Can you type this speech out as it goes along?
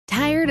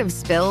of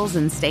spills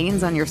and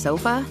stains on your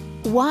sofa?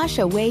 Wash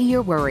away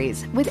your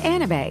worries with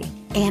Anabei.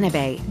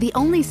 Anabei, the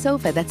only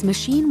sofa that's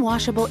machine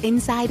washable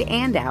inside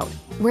and out,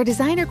 where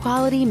designer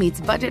quality meets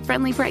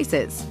budget-friendly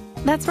prices.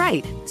 That's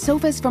right,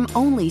 sofas from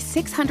only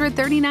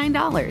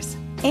 $639.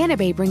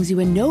 Anabei brings you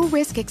a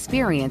no-risk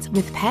experience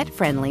with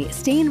pet-friendly,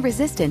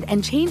 stain-resistant,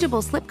 and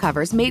changeable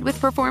slipcovers made with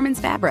performance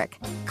fabric,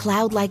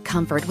 cloud-like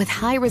comfort with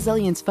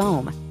high-resilience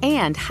foam,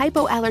 and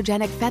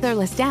hypoallergenic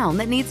featherless down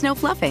that needs no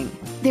fluffing.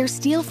 Their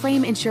steel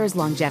frame ensures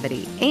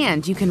longevity,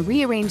 and you can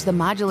rearrange the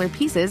modular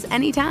pieces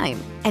anytime.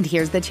 And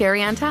here's the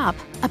cherry on top,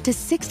 up to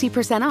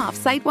 60% off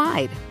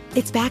site-wide.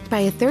 It's backed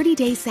by a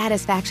 30-day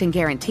satisfaction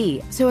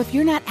guarantee, so if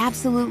you're not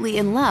absolutely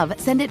in love,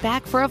 send it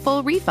back for a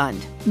full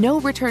refund. No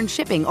return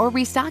shipping or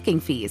restocking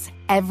fees.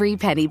 Every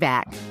penny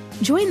back.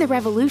 Join the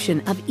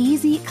revolution of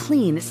easy,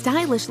 clean,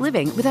 stylish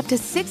living with up to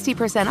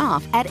 60%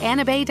 off at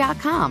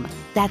anabei.com.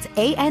 That's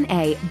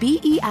ANABEI.com.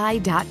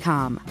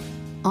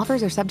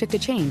 Offers are subject to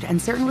change and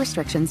certain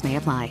restrictions may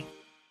apply.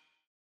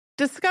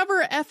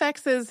 Discover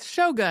FX's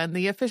Shogun,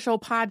 the official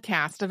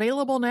podcast,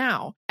 available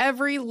now.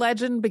 Every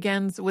legend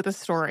begins with a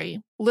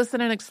story.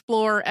 Listen and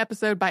explore,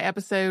 episode by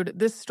episode,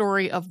 this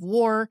story of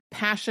war,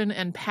 passion,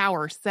 and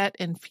power set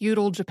in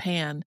feudal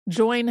Japan.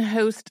 Join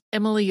host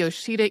Emily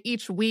Yoshida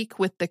each week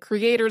with the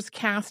creators,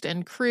 cast,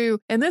 and crew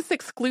in this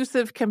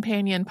exclusive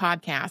companion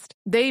podcast.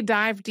 They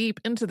dive deep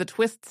into the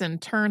twists and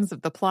turns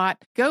of the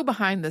plot, go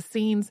behind the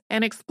scenes,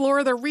 and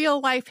explore the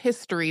real-life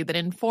history that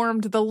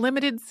informed the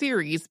limited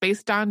series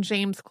based on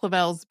James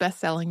Clavell's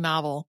best-selling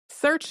novel.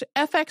 Search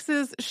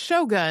FX's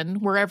Shogun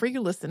wherever you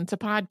listen to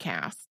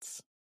podcasts.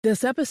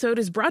 This episode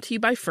is brought to you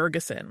by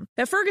Ferguson.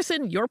 At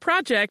Ferguson, your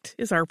project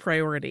is our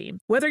priority.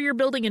 Whether you're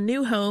building a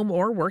new home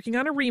or working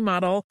on a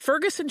remodel,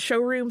 Ferguson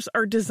showrooms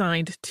are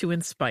designed to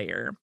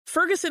inspire.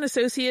 Ferguson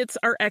Associates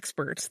are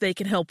experts. They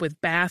can help with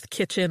bath,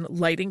 kitchen,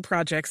 lighting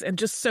projects, and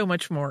just so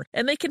much more.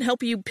 And they can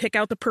help you pick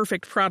out the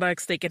perfect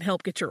products, they can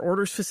help get your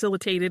orders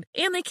facilitated,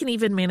 and they can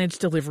even manage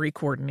delivery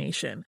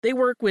coordination. They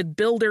work with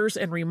builders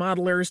and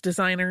remodelers,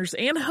 designers,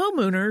 and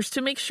homeowners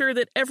to make sure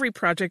that every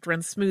project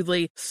runs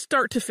smoothly,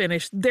 start to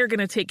finish. They're going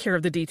to take care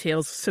of the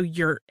details so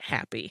you're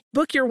happy.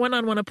 Book your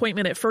one-on-one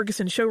appointment at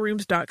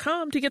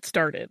FergusonShowrooms.com to get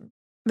started.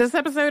 This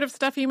episode of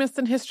Stuff You Missed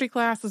in History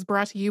Class is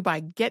brought to you by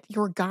Get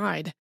Your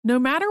Guide. No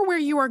matter where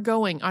you are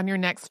going on your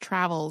next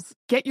travels,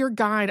 Get Your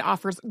Guide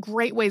offers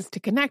great ways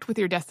to connect with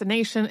your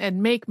destination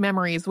and make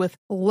memories with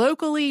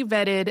locally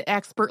vetted,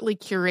 expertly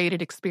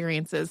curated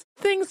experiences.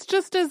 Things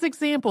just as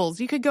examples.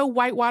 You could go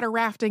whitewater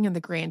rafting in the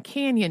Grand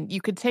Canyon.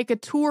 You could take a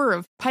tour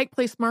of Pike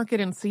Place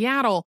Market in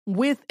Seattle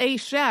with a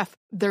chef.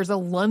 There's a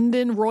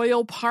London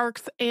Royal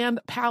Parks and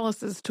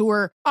Palaces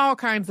tour. All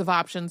kinds of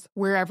options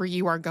wherever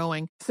you are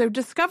going. So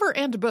discover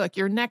and book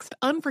your next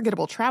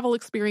unforgettable travel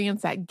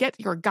experience at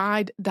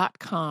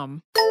getyourguide.com.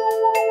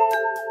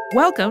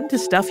 Welcome to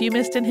Stuff You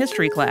Missed in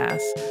History Class,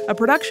 a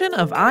production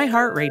of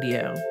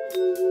iHeartRadio.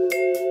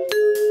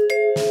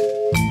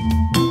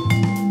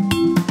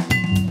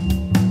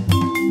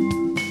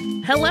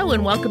 Hello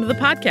and welcome to the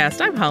podcast.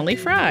 I'm Holly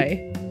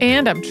Fry.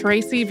 And I'm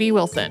Tracy V.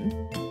 Wilson.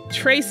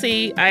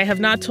 Tracy, I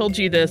have not told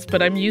you this,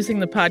 but I'm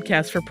using the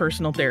podcast for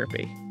personal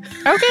therapy.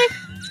 Okay.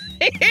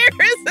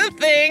 Here's the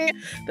thing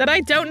that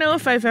I don't know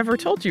if I've ever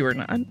told you or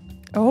not.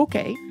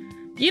 Okay.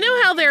 You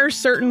know how there are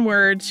certain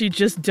words you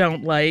just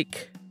don't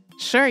like?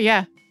 Sure,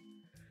 yeah.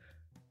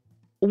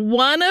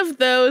 One of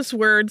those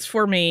words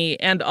for me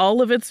and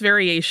all of its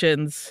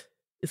variations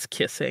is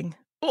kissing.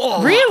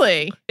 Oh,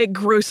 really? It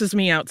grosses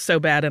me out so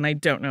bad, and I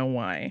don't know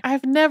why.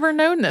 I've never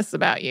known this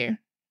about you.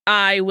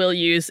 I will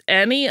use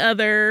any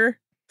other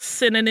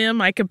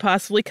synonym I could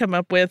possibly come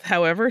up with,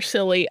 however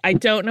silly. I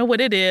don't know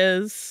what it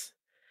is.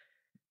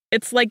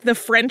 It's like the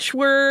French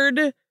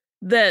word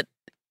that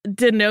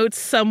denotes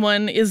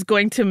someone is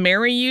going to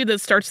marry you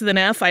that starts with an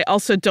F. I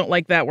also don't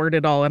like that word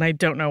at all, and I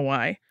don't know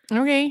why.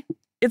 Okay.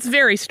 It's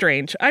very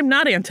strange. I'm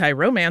not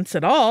anti-romance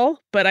at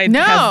all, but I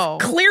have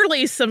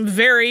clearly some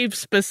very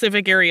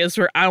specific areas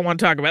where I don't want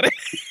to talk about it.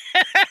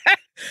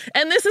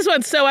 And this is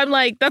one. So I'm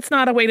like, that's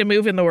not a way to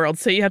move in the world.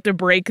 So you have to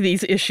break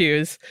these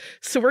issues.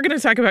 So we're going to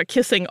talk about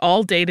kissing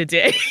all day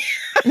today.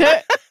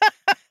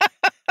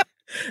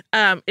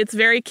 It's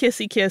very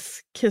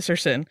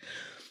kisserson.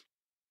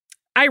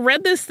 I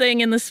read this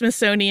thing in the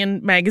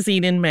Smithsonian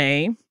Magazine in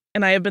May,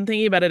 and I have been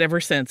thinking about it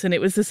ever since. And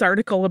it was this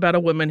article about a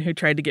woman who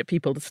tried to get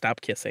people to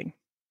stop kissing.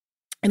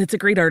 And it's a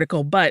great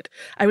article, but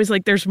I was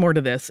like, there's more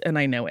to this, and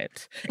I know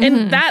it.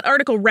 And that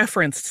article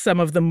referenced some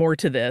of the more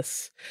to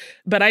this.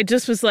 But I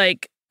just was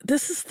like,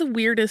 this is the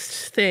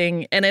weirdest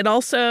thing. And it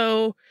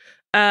also,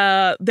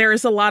 there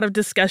is a lot of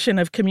discussion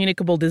of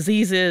communicable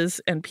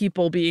diseases and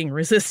people being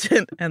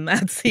resistant. And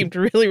that seemed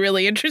really,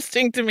 really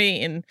interesting to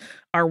me in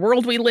our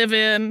world we live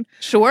in.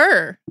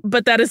 Sure.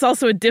 But that is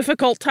also a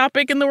difficult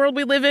topic in the world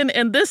we live in.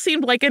 And this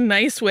seemed like a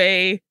nice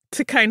way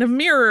to kind of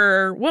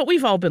mirror what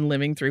we've all been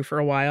living through for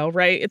a while,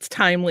 right? It's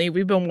timely.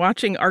 We've been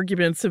watching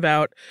arguments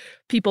about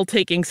people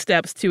taking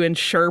steps to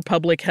ensure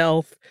public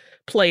health,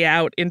 play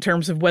out in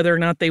terms of whether or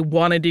not they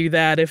want to do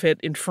that, if it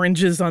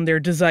infringes on their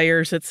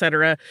desires,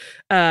 etc.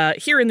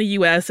 Here in the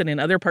U.S. and in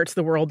other parts of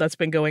the world, that's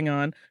been going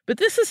on. But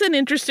this is an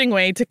interesting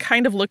way to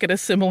kind of look at a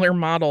similar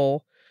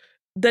model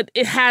that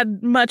it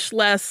had much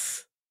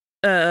less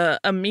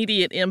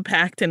immediate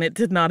impact, and it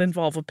did not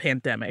involve a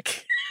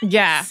pandemic.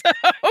 Yeah.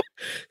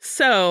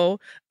 So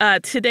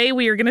today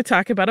we are going to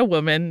talk about a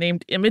woman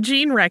named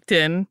Imogene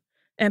Recton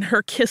and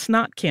her Kiss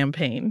Not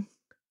campaign.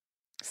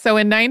 So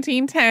in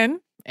 1910,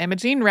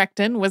 Imogene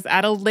Recton was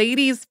at a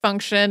ladies'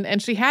 function,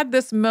 and she had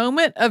this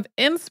moment of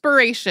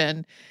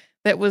inspiration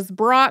that was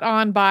brought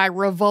on by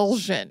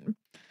revulsion.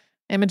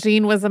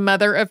 Imogene was a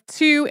mother of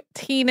 2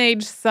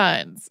 teenage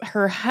sons.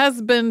 Her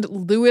husband,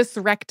 Louis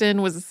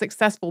Recton, was a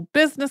successful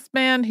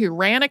businessman who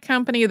ran a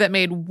company that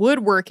made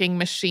woodworking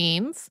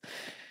machines.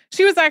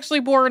 She was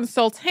actually born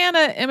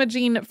Sultana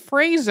Imogene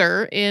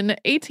Fraser in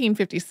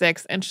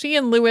 1856, and she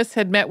and Louis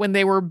had met when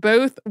they were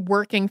both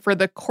working for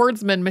the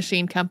Cordsman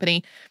Machine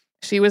Company.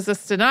 She was a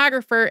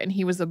stenographer and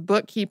he was a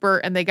bookkeeper,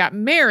 and they got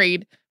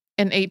married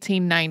in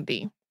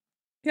 1890.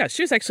 Yeah,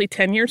 she was actually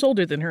 10 years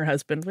older than her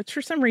husband, which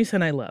for some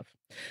reason I love.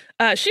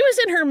 She was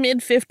in her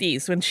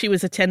mid-50s when she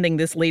was attending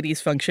this ladies'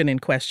 function in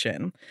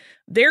question.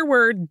 There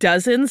were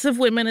dozens of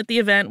women at the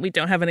event. We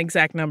don't have an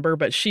exact number,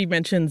 but she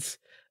mentions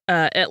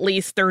at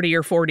least 30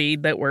 or 40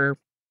 that were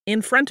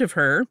in front of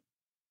her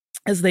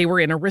as they were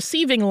in a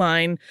receiving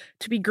line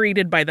to be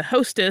greeted by the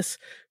hostess,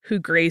 who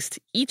graced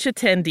each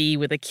attendee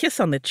with a kiss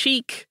on the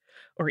cheek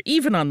or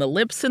even on the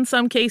lips in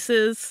some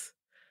cases.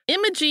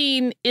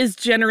 Imogene is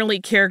generally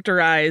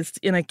characterized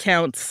in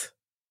accounts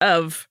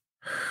of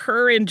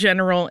her in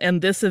general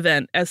and this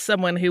event as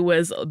someone who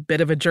was a bit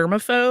of a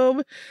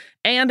germaphobe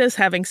and as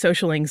having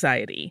social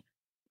anxiety.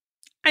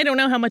 I don't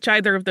know how much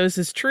either of those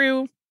is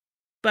true,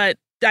 but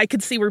I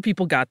could see where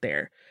people got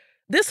there.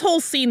 This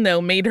whole scene,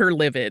 though, made her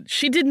livid.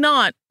 She did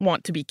not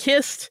want to be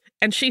kissed,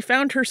 and she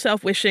found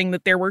herself wishing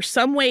that there were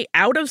some way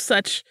out of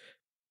such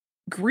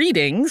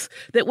greetings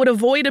that would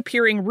avoid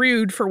appearing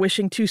rude for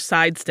wishing to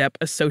sidestep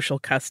a social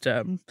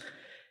custom.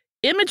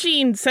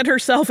 Imogene said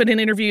herself in an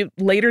interview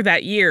later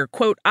that year,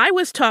 quote, "I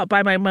was taught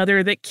by my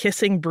mother that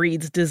kissing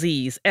breeds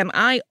disease, and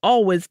I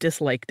always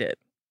disliked it."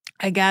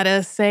 I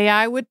gotta say,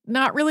 I would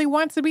not really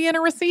want to be in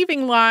a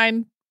receiving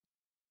line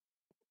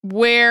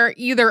where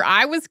either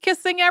I was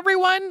kissing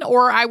everyone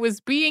or I was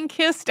being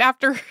kissed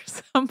after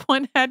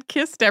someone had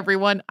kissed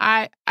everyone.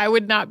 I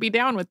would not be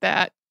down with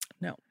that.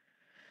 No.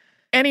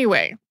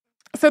 Anyway,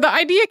 so the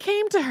idea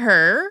came to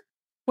her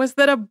was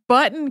that a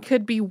button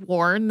could be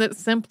worn that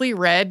simply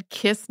read,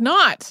 "Kiss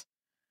Not."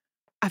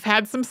 I've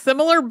had some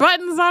similar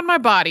buttons on my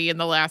body in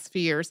the last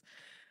few years.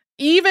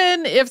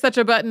 Even if such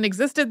a button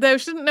existed, though,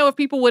 she didn't know if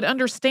people would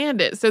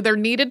understand it. So there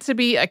needed to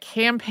be a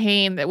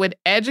campaign that would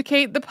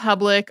educate the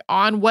public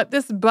on what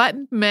this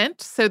button meant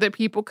so that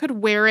people could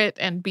wear it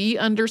and be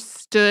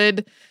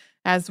understood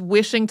as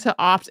wishing to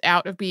opt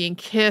out of being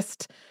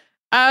kissed.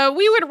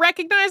 We would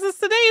recognize this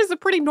today as a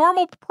pretty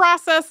normal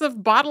process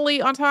of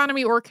bodily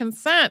autonomy or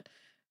consent.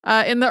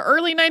 In the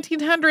early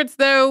 1900s,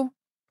 though,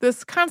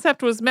 this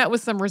concept was met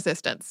with some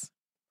resistance.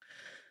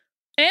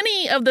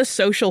 Any of the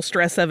social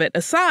stress of it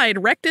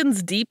aside,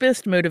 Recton's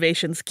deepest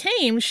motivations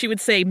came, she would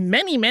say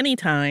many, many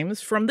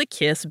times, from the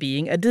kiss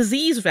being a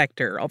disease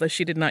vector, although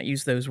she did not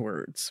use those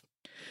words.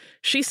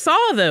 She saw,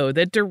 though,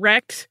 that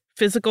direct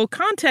physical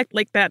contact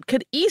like that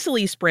could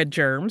easily spread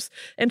germs,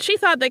 and she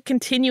thought that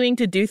continuing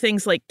to do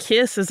things like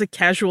kiss as a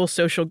casual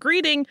social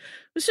greeting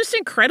was just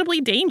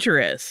incredibly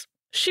dangerous.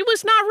 She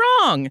was not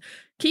wrong.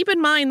 Keep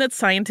in mind that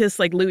scientists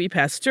like Louis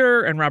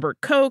Pasteur and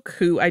Robert Koch,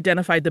 who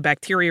identified the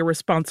bacteria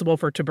responsible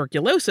for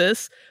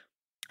tuberculosis,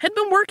 had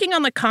been working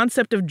on the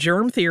concept of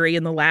germ theory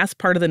in the last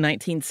part of the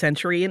 19th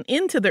century and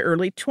into the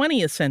early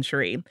 20th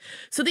century.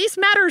 So these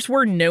matters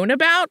were known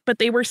about, but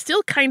they were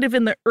still kind of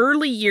in the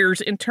early years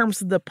in terms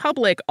of the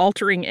public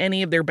altering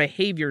any of their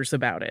behaviors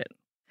about it.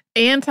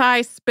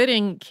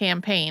 Anti-spitting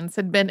campaigns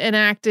had been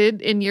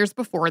enacted in years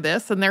before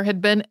this, and there had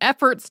been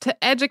efforts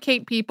to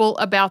educate people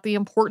about the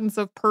importance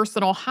of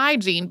personal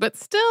hygiene. But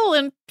still,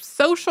 in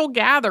social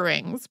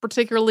gatherings,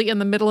 particularly in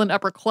the middle and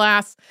upper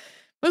class,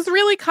 it was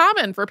really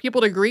common for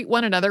people to greet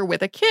one another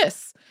with a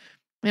kiss.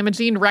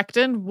 Imogene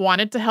Recton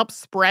wanted to help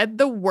spread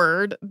the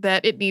word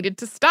that it needed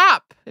to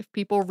stop if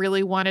people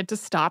really wanted to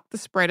stop the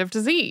spread of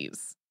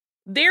disease.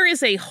 There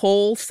is a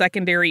whole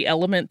secondary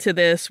element to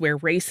this where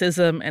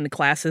racism and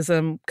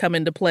classism come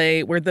into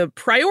play, where the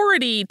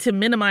priority to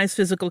minimize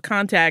physical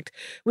contact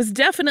was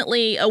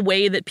definitely a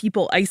way that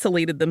people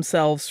isolated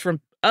themselves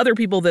from other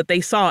people that they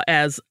saw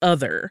as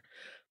other.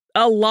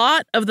 A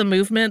lot of the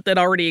movement that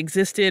already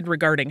existed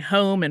regarding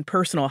home and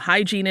personal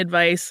hygiene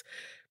advice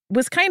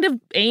was kind of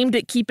aimed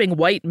at keeping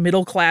white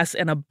middle class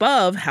and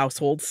above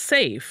households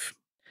safe.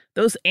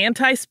 Those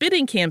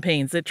anti-spitting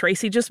campaigns that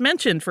Tracy just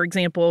mentioned, for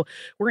example,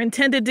 were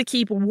intended to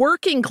keep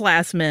working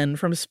class men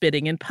from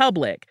spitting in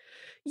public.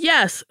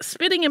 Yes,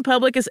 spitting in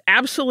public is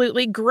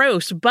absolutely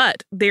gross,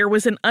 but there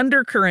was an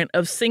undercurrent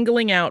of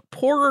singling out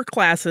poorer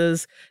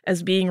classes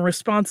as being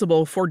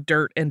responsible for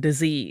dirt and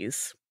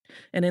disease.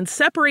 And in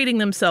separating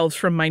themselves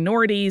from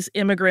minorities,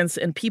 immigrants,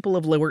 and people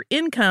of lower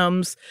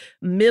incomes,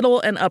 middle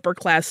and upper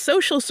class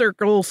social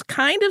circles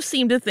kind of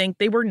seemed to think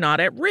they were not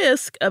at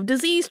risk of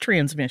disease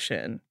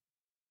transmission.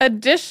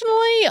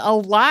 Additionally, a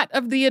lot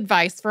of the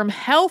advice from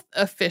health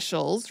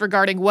officials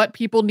regarding what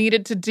people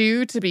needed to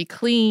do to be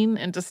clean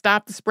and to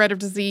stop the spread of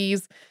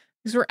disease,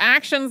 these were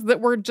actions that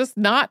were just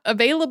not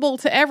available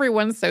to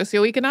everyone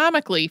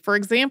socioeconomically. For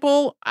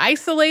example,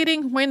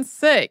 isolating when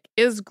sick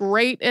is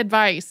great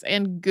advice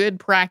and good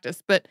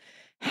practice, but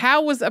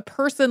how was a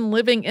person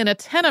living in a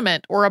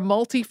tenement or a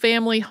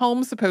multifamily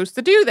home supposed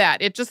to do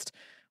that? It just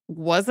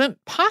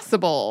wasn't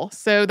possible.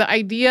 So the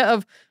idea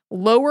of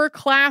lower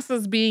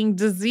classes being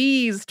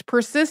diseased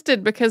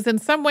persisted because in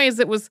some ways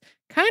it was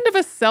kind of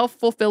a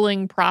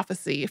self-fulfilling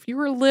prophecy. If you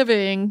were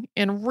living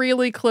in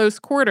really close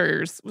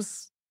quarters, it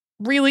was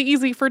really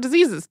easy for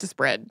diseases to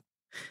spread.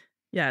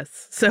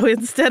 Yes. So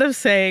instead of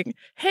saying,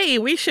 hey,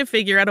 we should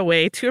figure out a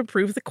way to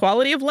improve the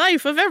quality of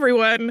life of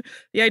everyone,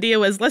 the idea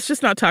was, let's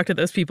just not talk to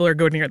those people or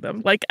go near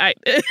them.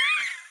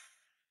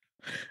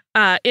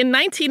 In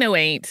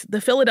 1908,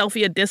 the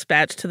Philadelphia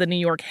Dispatch to the New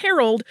York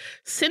Herald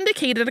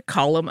syndicated a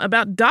column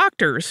about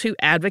doctors who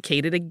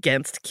advocated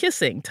against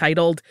kissing,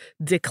 titled,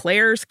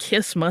 "Declares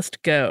Kiss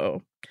Must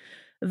Go."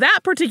 That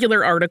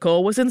particular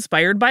article was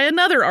inspired by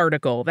another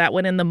article, that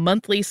one in the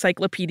Monthly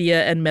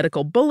Cyclopedia and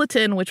Medical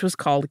Bulletin, which was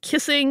called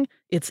Kissing,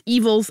 Its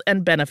Evils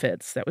and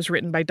Benefits. That was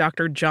written by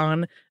Dr.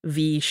 John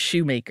V.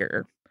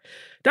 Shoemaker.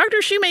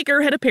 Dr.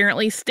 Shoemaker had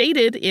apparently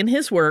stated in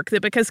his work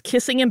that because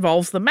kissing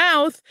involves the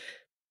mouth,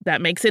 that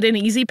makes it an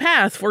easy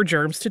path for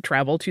germs to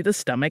travel to the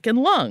stomach and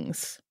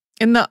lungs.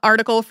 In the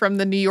article from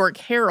the New York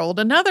Herald,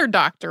 another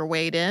doctor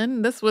weighed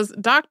in. This was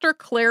Dr.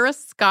 Clara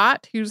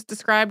Scott, who's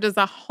described as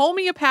a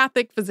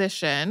homeopathic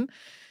physician.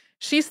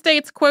 She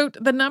states, quote,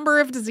 "The number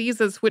of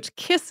diseases which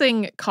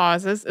kissing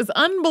causes is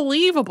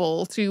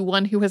unbelievable to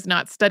one who has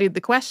not studied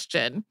the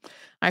question.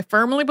 I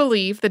firmly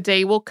believe the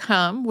day will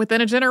come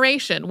within a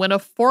generation when a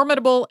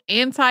formidable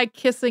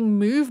anti-kissing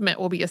movement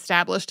will be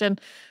established and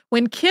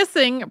when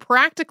kissing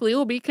practically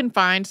will be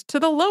confined to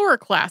the lower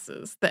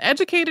classes, the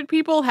educated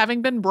people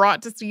having been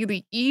brought to see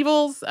the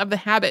evils of the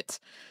habit.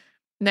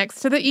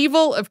 Next to the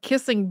evil of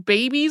kissing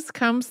babies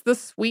comes the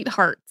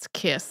sweetheart's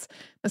kiss.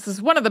 This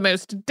is one of the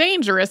most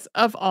dangerous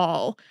of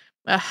all.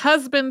 A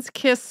husband's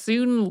kiss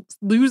soon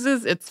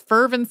loses its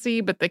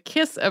fervency, but the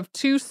kiss of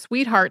two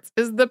sweethearts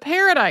is the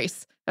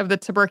paradise of the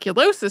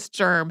tuberculosis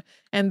germ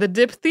and the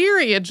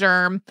diphtheria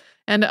germ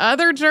and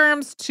other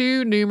germs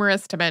too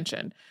numerous to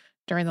mention.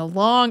 During the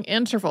long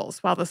intervals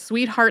while the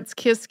sweetheart's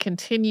kiss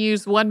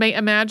continues, one may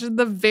imagine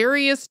the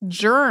various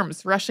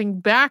germs rushing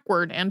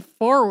backward and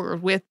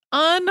forward with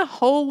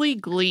unholy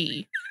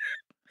glee."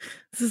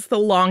 This is the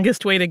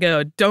longest way to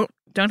go. Don't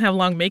have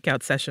long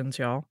makeout sessions,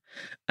 y'all.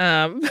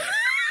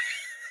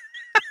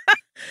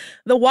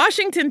 The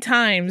Washington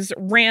Times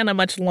ran a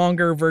much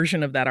longer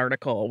version of that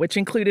article, which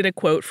included a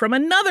quote from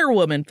another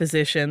woman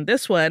physician,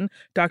 this one,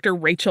 Dr.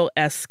 Rachel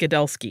S.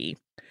 Skidelsky.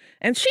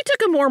 And she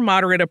took a more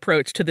moderate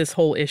approach to this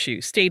whole issue,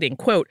 stating,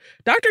 quote,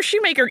 "Dr.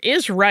 Shoemaker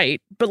is right,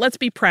 but let's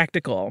be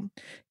practical.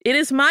 It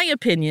is my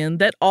opinion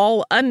that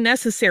all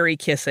unnecessary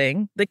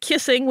kissing, the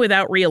kissing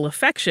without real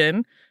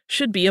affection,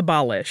 should be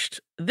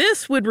abolished.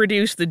 This would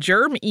reduce the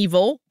germ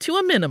evil to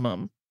a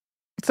minimum."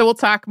 So we'll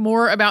talk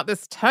more about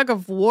this tug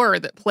of war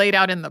that played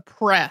out in the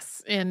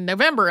press in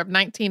November of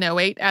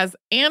 1908 as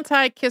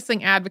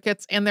anti-kissing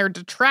advocates and their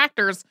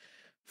detractors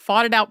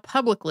fought it out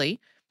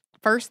publicly.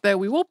 First, though,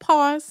 we will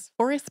pause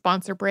for a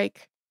sponsor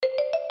break.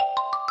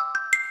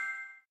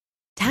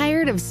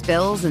 Tired of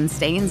spills and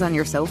stains on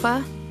your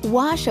sofa?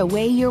 Wash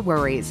away your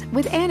worries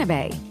with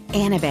Anabei.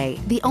 Anabei,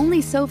 the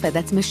only sofa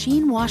that's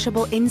machine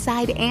washable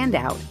inside and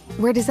out,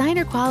 where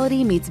designer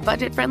quality meets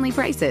budget-friendly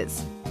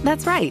prices.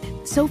 That's right,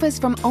 sofas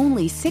from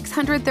only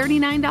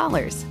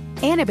 $639.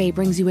 Anabei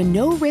brings you a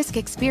no-risk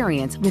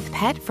experience with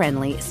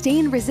pet-friendly,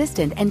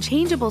 stain-resistant, and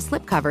changeable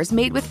slipcovers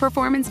made with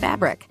performance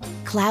fabric,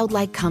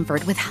 cloud-like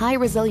comfort with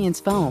high-resilience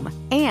foam,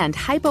 and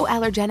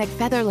hypoallergenic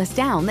featherless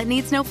down that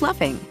needs no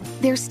fluffing.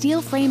 Their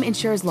steel frame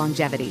ensures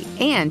longevity,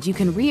 and you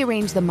can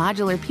rearrange the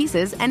modular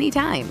pieces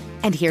anytime.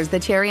 And here's the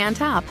cherry on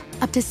top,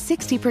 up to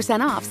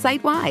 60% off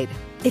site-wide.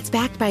 It's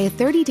backed by a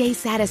 30-day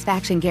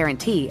satisfaction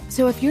guarantee,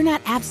 so if you're not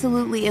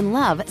absolutely in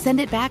love, send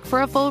it back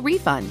for a full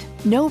refund.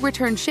 No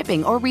return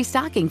shipping or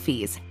restocking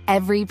fees.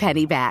 Every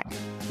penny back.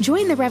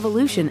 Join the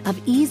revolution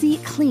of easy,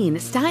 clean,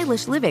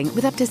 stylish living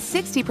with up to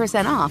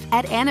 60% off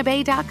at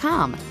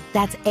anabei.com.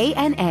 That's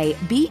ANABEI.com.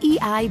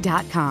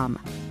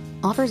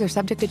 Offers are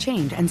subject to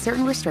change and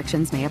certain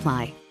restrictions may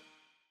apply.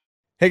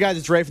 Hey guys,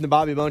 it's Ray from the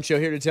Bobby Bones Show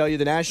here to tell you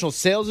the national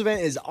sales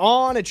event is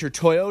on at your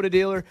Toyota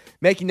dealer,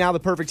 making now the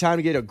perfect time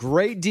to get a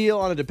great deal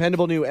on a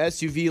dependable new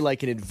SUV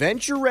like an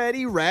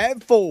adventure-ready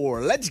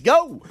RAV4. Let's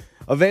go!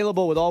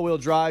 Available with all-wheel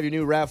drive, your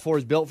new RAV4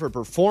 is built for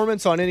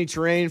performance on any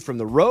terrain, from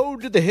the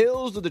road to the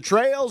hills to the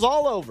trails,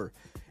 all over.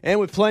 And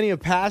with plenty of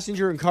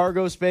passenger and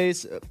cargo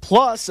space,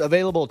 plus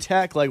available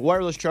tech like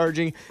wireless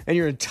charging, and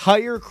your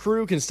entire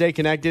crew can stay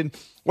connected.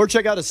 Or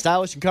check out a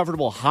stylish and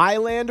comfortable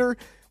Highlander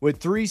with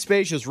 3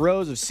 spacious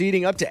rows of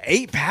seating, up to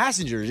 8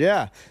 passengers,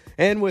 yeah.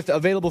 And with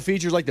available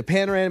features like the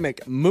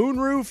panoramic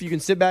moonroof, you can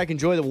sit back and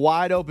enjoy the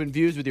wide open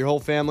views with your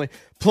whole family.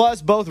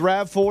 Plus, both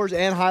RAV4s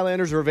and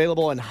Highlanders are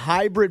available in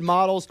hybrid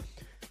models.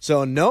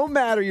 So no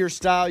matter your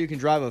style, you can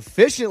drive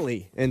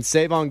efficiently and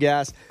save on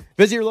gas.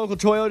 Visit your local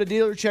Toyota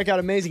dealer. Check out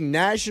amazing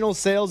national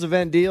sales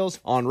event deals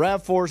on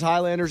RAV4s,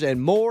 Highlanders,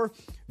 and more.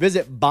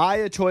 Visit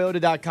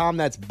buyatoyota.com.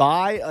 That's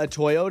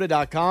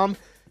buyatoyota.com.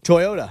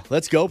 Toyota,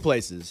 let's go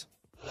places.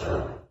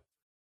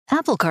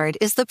 Apple Card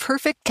is the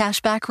perfect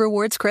cashback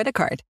rewards credit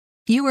card.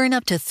 You earn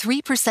up to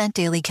 3%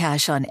 daily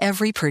cash on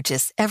every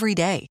purchase every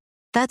day.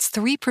 That's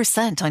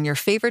 3% on your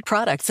favorite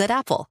products at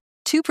Apple,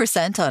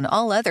 2% on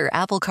all other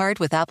Apple Card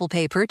with Apple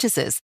Pay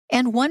purchases,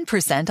 and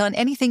 1% on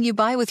anything you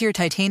buy with your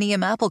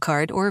titanium Apple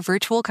Card or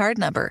virtual card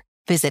number.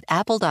 Visit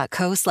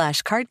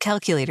apple.co/card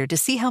calculator to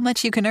see how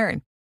much you can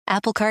earn.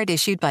 Apple Card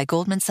issued by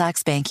Goldman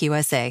Sachs Bank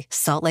USA,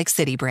 Salt Lake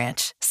City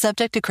branch.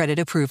 Subject to credit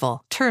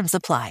approval. Terms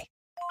apply.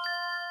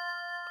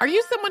 Are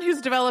you someone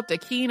who's developed a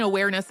keen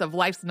awareness of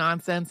life's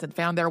nonsense and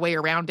found their way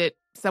around it?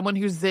 Someone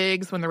who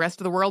zigs when the rest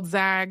of the world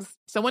zags?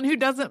 Someone who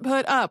doesn't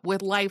put up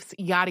with life's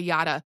yada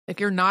yada? If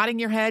you're nodding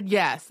your head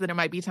yes, then it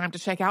might be time to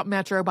check out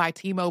Metro by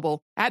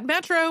T-Mobile. At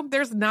Metro,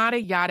 there's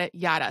nada yada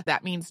yada.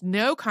 That means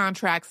no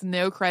contracts,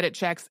 no credit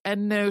checks,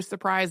 and no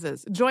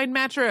surprises. Join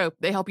Metro.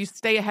 They help you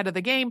stay ahead of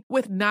the game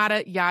with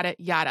nada yada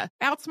yada.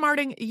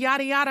 Outsmarting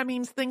yada yada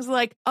means things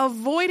like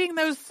avoiding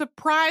those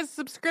surprise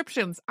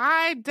subscriptions.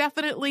 I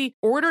definitely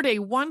ordered a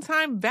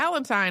one-time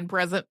Valentine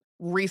present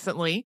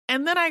recently,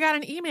 and then I got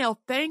an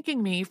email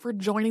thanking me for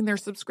joining their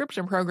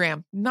subscription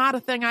program. Not a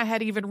thing I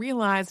had even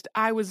realized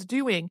I was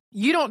doing.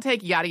 You don't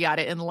take yada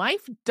yada in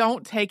life.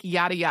 Don't take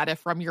yada yada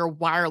from your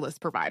wireless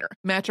provider.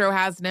 Metro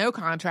has no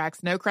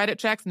contracts, no credit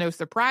checks, no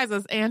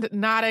surprises, and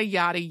nada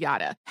yada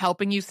yada,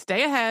 helping you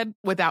stay ahead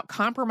without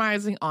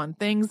compromising on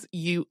things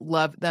you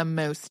love the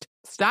most.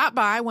 Stop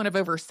by one of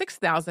over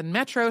 6,000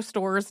 Metro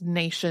stores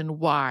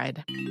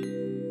nationwide.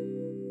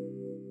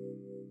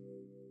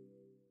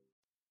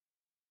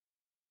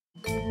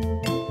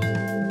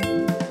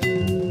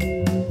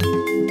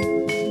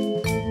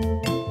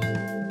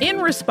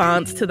 In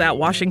response to that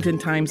Washington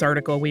Times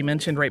article we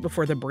mentioned right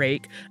before the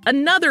break,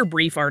 another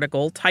brief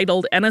article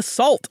titled "An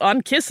Assault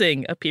on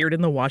Kissing" appeared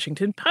in the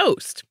Washington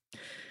Post.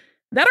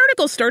 That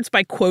article starts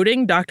by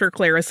quoting Dr.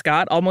 Clara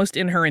Scott almost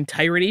in her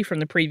entirety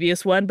from the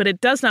previous one, but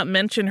it does not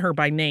mention her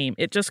by name.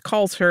 It just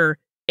calls her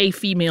a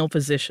female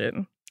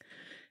physician.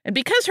 And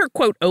because her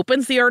quote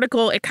opens the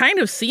article, it kind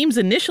of seems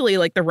initially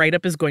like the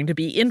write-up is going to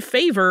be in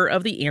favor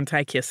of the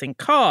anti-kissing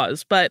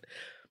cause. But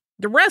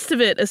the rest of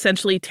it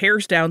essentially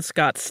tears down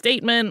Scott's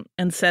statement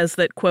and says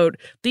that, quote,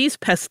 these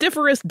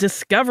pestiferous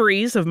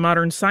discoveries of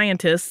modern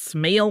scientists,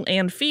 male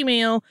and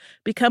female,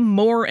 become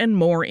more and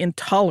more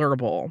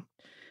intolerable.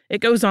 It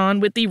goes on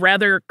with the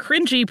rather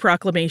cringy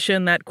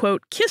proclamation that,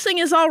 quote, kissing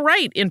is all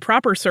right in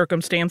proper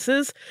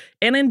circumstances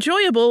and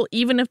enjoyable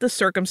even if the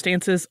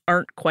circumstances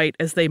aren't quite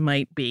as they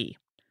might be.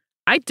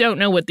 I don't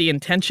know what the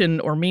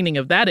intention or meaning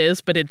of that is,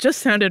 but it just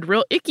sounded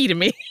real icky to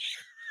me.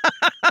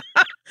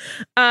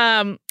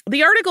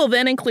 The article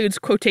then includes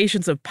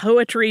quotations of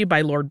poetry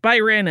by Lord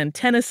Byron and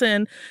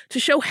Tennyson to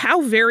show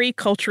how very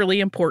culturally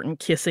important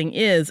kissing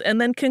is, and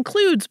then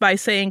concludes by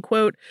saying,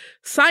 quote,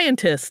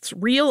 scientists,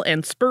 real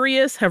and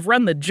spurious, have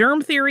run the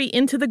germ theory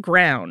into the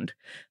ground.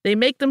 They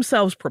make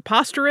themselves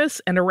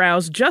preposterous and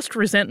arouse just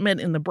resentment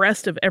in the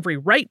breast of every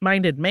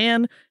right-minded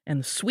man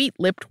and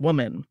sweet-lipped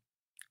woman.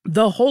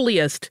 The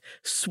holiest,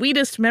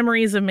 sweetest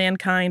memories of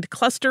mankind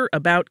cluster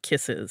about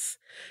kisses.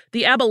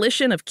 The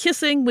abolition of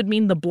kissing would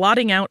mean the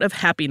blotting out of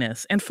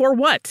happiness. And for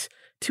what?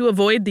 To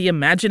avoid the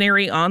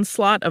imaginary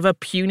onslaught of a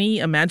puny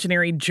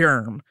imaginary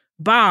germ.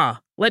 Bah!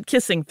 Let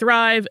kissing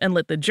thrive and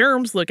let the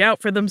germs look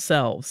out for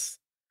themselves.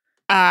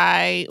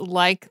 I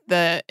like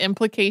the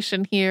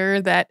implication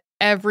here that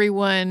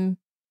everyone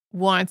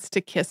wants to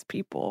kiss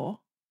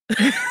people.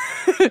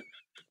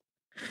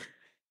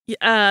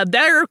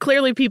 There are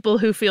clearly people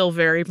who feel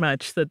very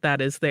much that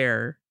that is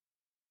their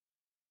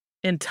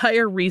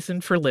entire reason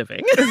for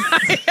living.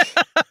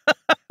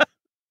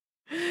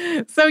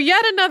 So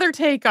yet another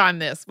take on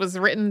this was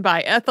written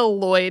by Ethel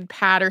Lloyd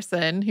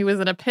Patterson, who is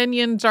an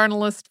opinion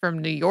journalist from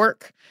New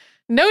York.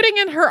 Noting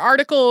in her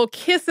article,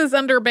 Kisses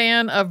Under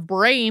Ban of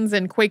Brains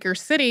in Quaker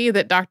City,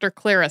 that Dr.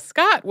 Clara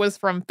Scott was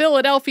from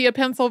Philadelphia,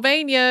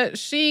 Pennsylvania,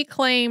 she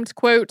claimed,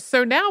 quote,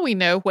 so now we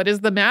know what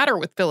is the matter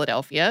with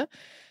Philadelphia.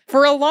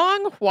 For a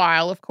long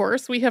while, of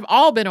course, we have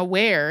all been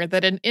aware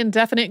that an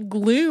indefinite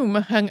gloom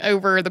hung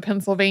over the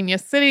Pennsylvania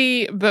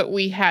city, but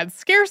we had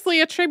scarcely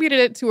attributed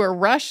it to a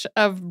rush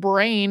of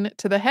brain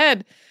to the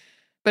head.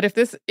 But if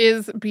this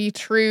be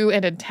true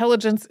and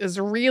intelligence is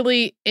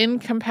really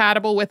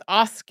incompatible with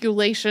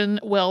osculation,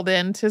 well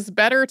then, 'tis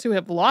better to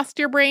have lost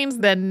your brains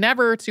than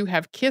never to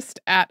have kissed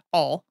at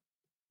all.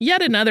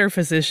 Yet another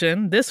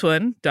physician, this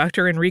one,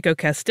 Dr. Enrico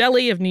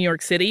Castelli of New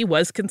York City,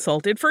 was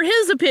consulted for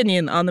his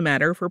opinion on the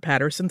matter for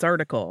Patterson's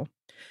article.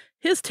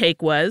 His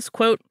take was,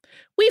 quote,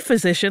 we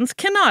physicians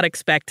cannot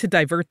expect to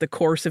divert the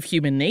course of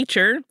human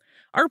nature.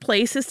 Our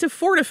place is to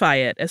fortify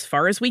it as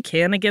far as we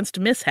can against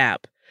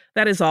mishap.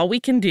 That is all we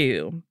can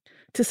do.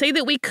 To say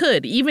that we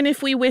could, even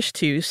if we wish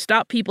to,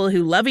 stop people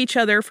who love each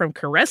other from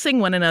caressing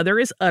one another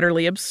is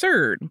utterly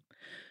absurd.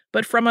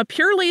 But from a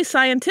purely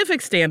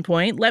scientific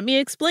standpoint, let me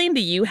explain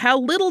to you how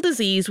little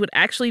disease would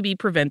actually be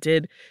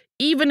prevented,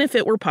 even if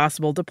it were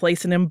possible to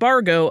place an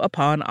embargo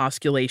upon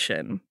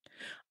osculation.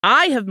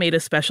 I have made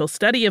a special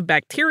study of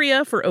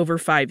bacteria for over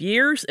 5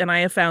 years, and I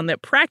have found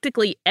that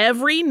practically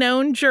every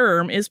known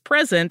germ is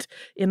present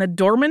in a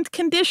dormant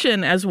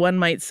condition, as one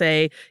might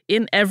say,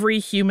 in every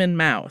human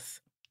mouth.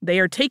 They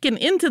are taken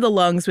into the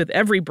lungs with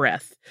every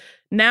breath.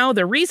 Now,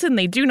 the reason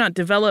they do not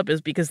develop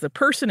is because the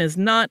person is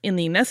not in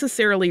the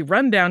necessarily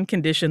rundown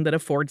condition that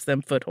affords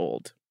them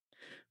foothold.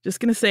 Just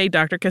going to say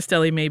Dr.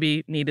 Castelli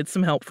maybe needed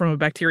some help from a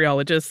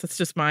bacteriologist. That's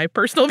just my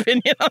personal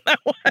opinion on that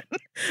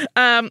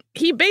one.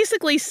 He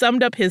basically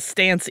summed up his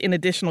stance in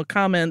additional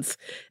comments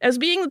as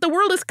being that the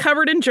world is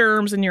covered in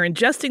germs and you're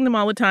ingesting them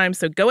all the time,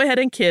 so go ahead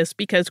and kiss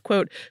because,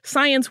 quote,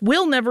 science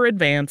will never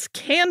advance,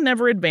 can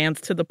never advance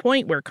to the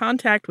point where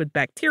contact with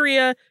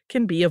bacteria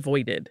can be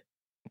avoided.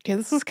 Okay,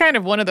 this is kind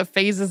of one of the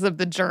phases of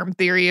the germ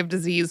theory of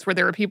disease where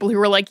there were people who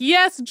were like,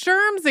 yes,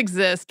 germs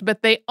exist,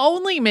 but they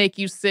only make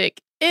you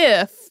sick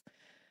if...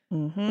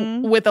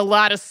 with a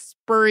lot of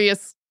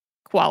spurious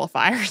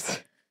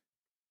qualifiers.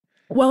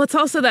 Well, it's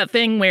also that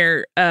thing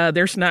where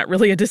there's not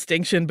really a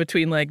distinction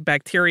between like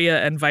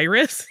bacteria and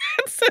virus.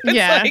 So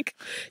it's like,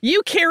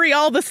 you carry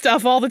all the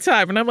stuff all the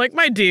time. And I'm like,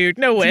 my dude,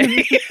 no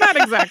way. Not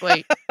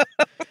exactly.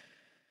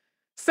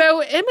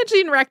 So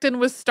Imogene Recton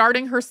was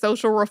starting her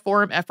social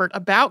reform effort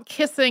about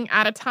kissing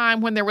at a time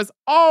when there was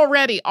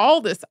already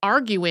all this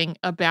arguing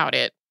about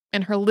it.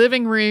 In her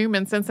living room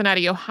in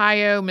Cincinnati,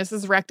 Ohio,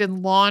 Mrs.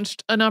 Recton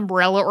launched an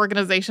umbrella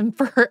organization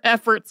for her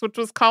efforts, which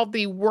was called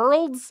the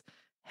World's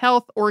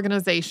Health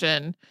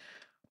Organization.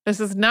 This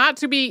is not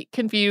to be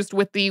confused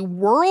with the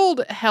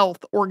World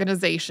Health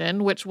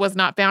Organization, which was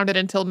not founded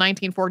until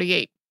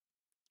 1948.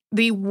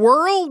 The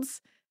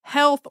World's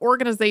Health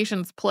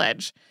Organization's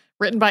pledge,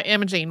 written by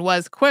Imogene,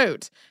 was,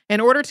 quote,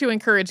 in order to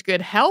encourage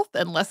good health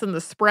and lessen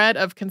the spread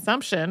of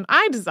consumption,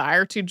 I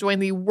desire to join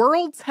the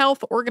World's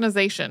Health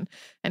Organization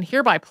and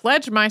hereby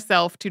pledge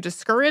myself to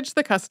discourage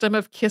the custom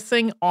of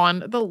kissing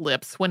on the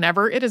lips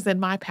whenever it is in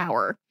my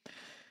power.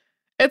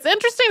 It's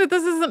interesting that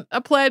this isn't a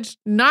pledge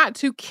not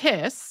to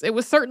kiss. It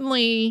was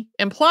certainly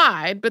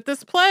implied, but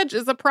this pledge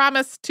is a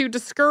promise to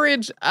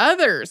discourage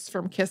others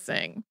from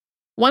kissing.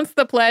 Once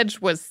the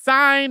pledge was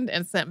signed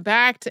and sent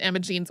back to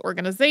Imogene's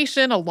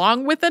organization,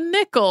 along with a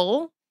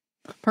nickel,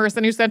 the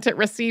person who sent it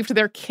received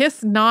their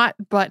Kiss Not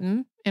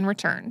button in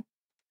return.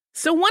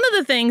 So one of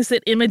the things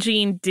that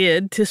Imogene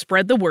did to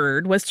spread the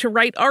word was to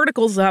write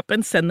articles up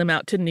and send them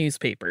out to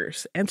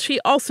newspapers. And she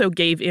also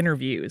gave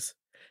interviews.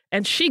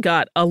 And she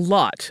got a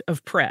lot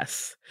of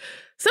press.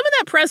 Some of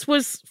that press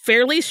was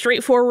fairly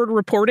straightforward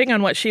reporting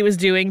on what she was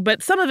doing,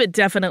 but some of it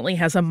definitely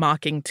has a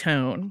mocking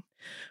tone.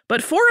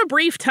 But for a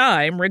brief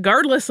time,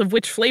 regardless of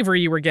which flavor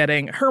you were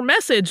getting, her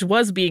message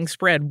was being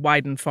spread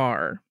wide and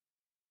far.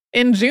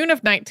 In June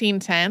of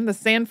 1910, the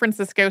San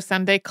Francisco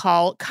Sunday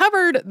Call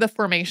covered the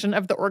formation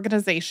of the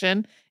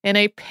organization in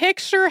a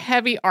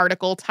picture-heavy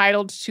article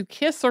titled To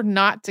Kiss or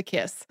Not to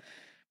Kiss.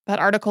 That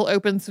article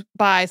opens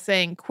by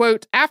saying,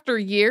 quote, after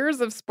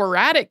years of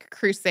sporadic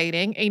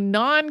crusading, a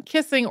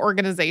non-kissing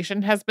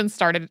organization has been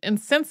started in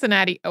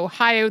Cincinnati,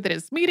 Ohio that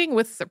is meeting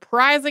with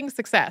surprising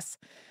success.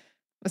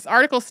 This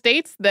article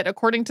states that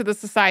according to the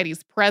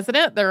society's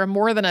president, there are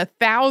more than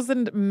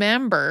 1,000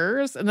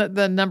 members and that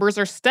the numbers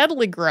are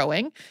steadily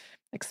growing,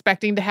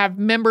 expecting to have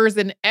members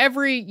in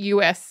every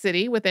U.S.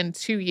 city within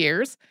 2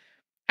 years.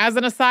 As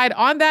an aside,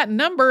 on that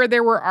number,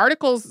 there were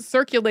articles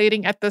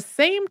circulating at the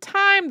same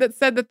time that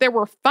said that there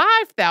were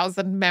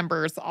 5,000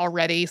 members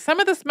already. Some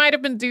of this might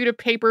have been due to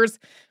papers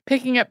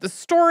picking up the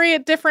story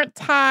at different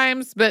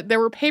times, but there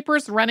were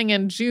papers running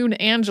in June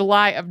and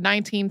July of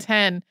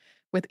 1910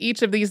 with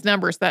each of these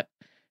numbers. That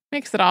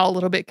makes it all a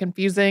little bit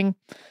confusing.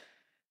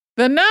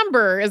 The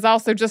number is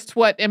also just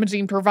what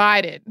Imogene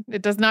provided.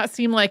 It does not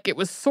seem like it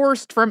was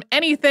sourced from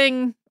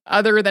anything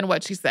other than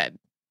what she said.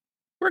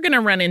 We're going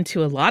to run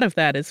into a lot of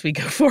that as we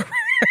go forward.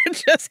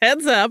 Just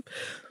heads up.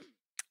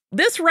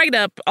 This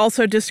write-up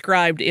also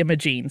described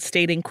Imogene,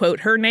 stating,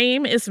 quote, her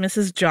name is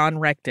Mrs. John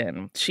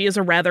Recton. She is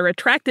a rather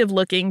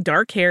attractive-looking,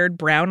 dark-haired,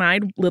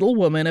 brown-eyed little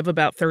woman of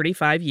about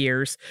 35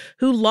 years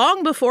who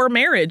long before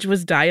marriage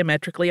was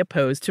diametrically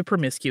opposed to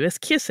promiscuous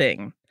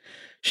kissing.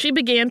 She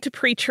began to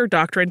preach her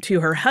doctrine to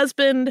her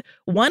husband,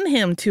 won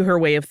him to her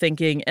way of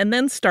thinking, and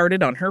then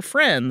started on her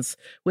friends,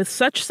 with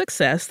such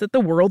success that the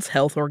World's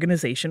Health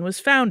Organization was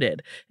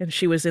founded, and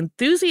she was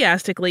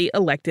enthusiastically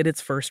elected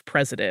its first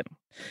president.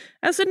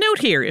 As a note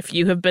here, if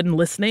you have been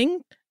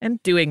listening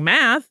and doing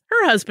math,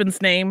 her husband's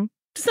name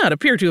does not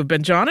appear to have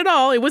been John at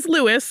all. It was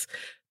Lewis,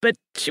 but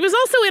she was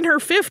also in her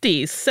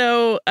 50s,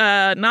 so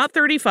not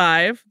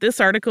 35. This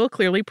article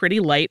clearly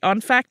pretty light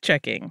on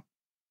fact-checking.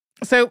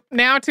 So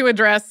now to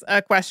address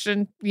a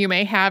question you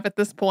may have at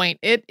this point.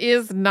 It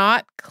is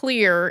not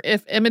clear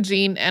if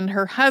Imogene and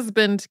her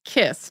husband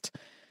kissed.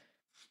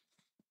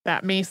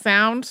 That may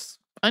sound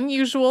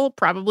unusual,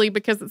 probably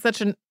because it's such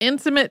an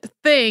intimate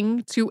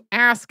thing to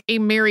ask a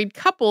married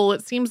couple.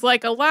 It seems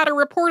like a lot of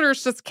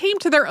reporters just came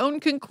to their own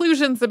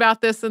conclusions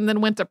about this and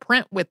then went to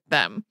print with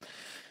them.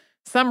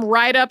 Some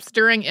write-ups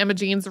during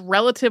Imogene's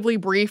relatively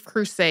brief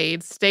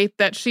crusade state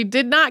that she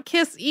did not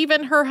kiss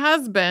even her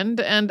husband,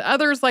 and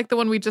others, like the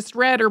one we just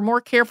read, are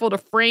more careful to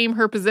frame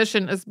her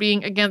position as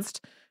being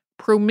against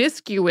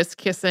promiscuous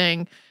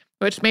kissing,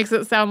 which makes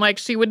it sound like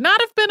she would not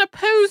have been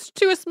opposed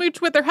to a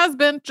smooch with her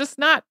husband, just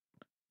not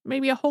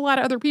maybe a whole lot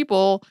of other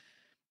people.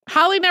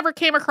 Holly never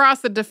came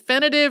across a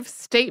definitive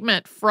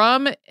statement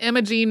from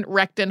Imogene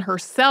Recton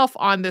herself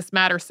on this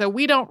matter, so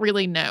we don't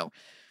really know.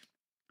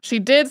 She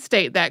did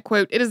state that,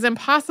 quote, "It is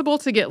impossible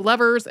to get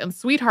lovers and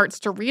sweethearts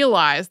to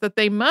realize that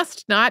they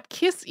must not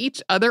kiss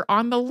each other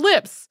on the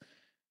lips."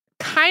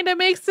 Kind of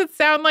makes it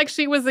sound like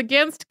she was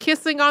against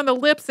kissing on the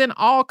lips in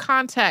all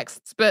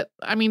contexts. But,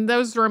 I mean,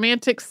 those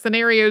romantic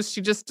scenarios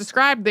she just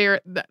described there,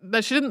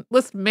 that she didn't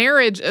list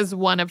marriage as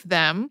one of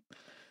them.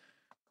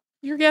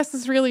 Your guess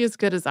is really as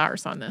good as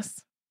ours on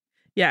this.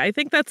 Yeah, I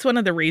think that's one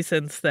of the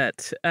reasons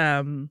that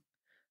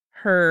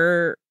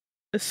her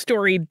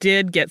story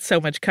did get so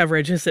much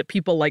coverage, is that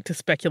people like to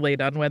speculate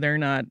on whether or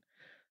not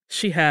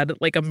she had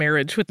like a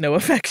marriage with no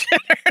affection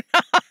or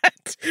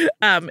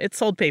not. It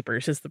sold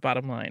papers is the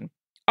bottom line.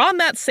 On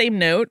that same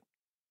note,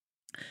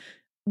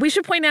 we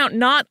should point out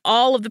not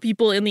all of the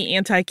people in the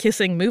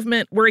anti-kissing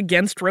movement were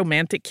against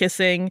romantic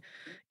kissing,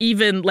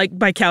 even like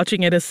by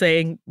couching it as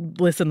saying,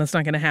 listen, that's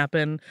not going to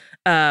happen.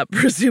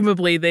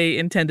 Presumably they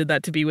intended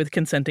that to be with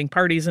consenting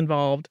parties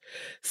involved.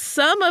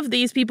 Some of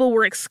these people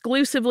were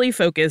exclusively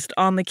focused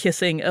on the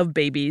kissing of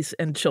babies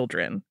and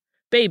children.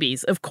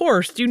 Babies, of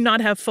course, do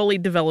not have fully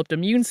developed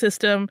immune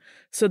system,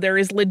 so there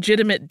is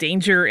legitimate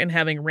danger in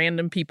having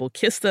random people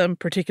kiss them,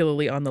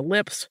 particularly on the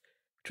lips,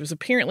 which was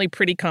apparently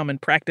pretty common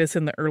practice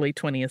in the early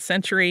 20th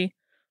century.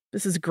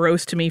 This is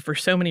gross to me for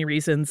so many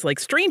reasons. Like,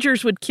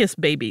 strangers would kiss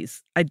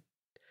babies.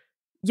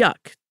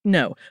 Yuck.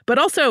 No. But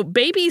also,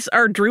 babies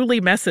are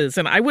drooly messes,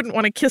 and I wouldn't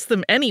want to kiss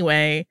them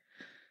anyway.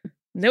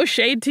 No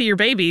shade to your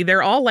baby.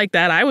 They're all like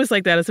that. I was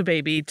like that as a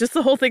baby. Just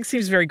the whole thing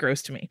seems very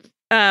gross to me.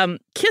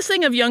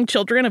 Kissing of young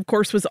children, of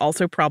course, was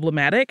also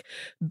problematic,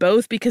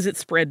 both because it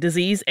spread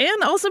disease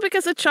and also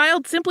because a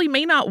child simply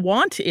may not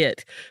want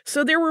it.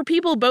 So there were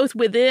people both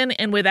within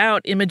and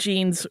without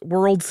Imogene's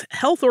World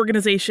Health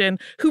Organization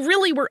who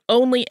really were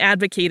only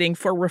advocating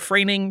for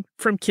refraining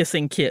from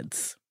kissing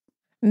kids.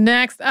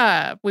 Next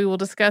up, we will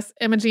discuss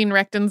Imogene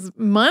Recton's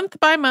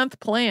month-by-month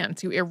plan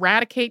to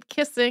eradicate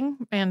kissing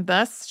and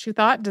thus, she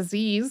thought,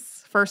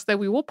 disease. First, though,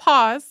 we will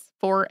pause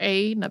for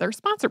another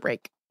sponsor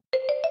break.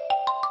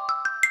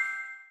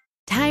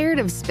 Tired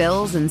of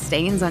spills and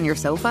stains on your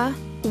sofa?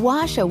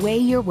 Wash away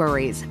your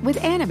worries with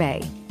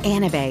Anabei.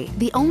 Anabei,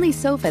 the only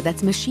sofa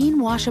that's machine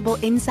washable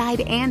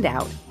inside and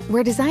out,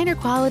 where designer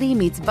quality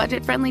meets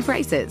budget-friendly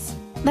prices.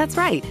 That's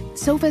right,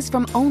 sofas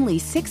from only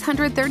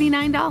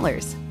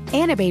 $639.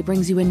 Anabei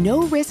brings you a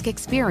no-risk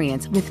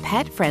experience with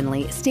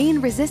pet-friendly,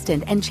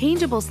 stain-resistant, and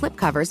changeable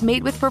slipcovers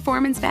made with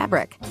performance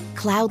fabric,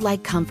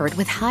 cloud-like comfort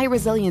with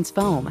high-resilience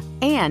foam,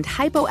 and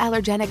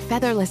hypoallergenic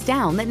featherless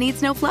down that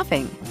needs no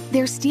fluffing.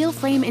 Their steel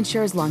frame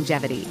ensures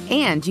longevity,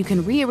 and you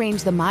can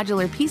rearrange the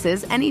modular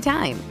pieces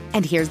anytime.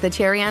 And here's the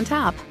cherry on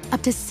top,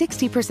 up to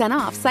 60%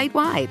 off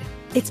site-wide.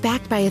 It's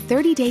backed by a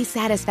 30-day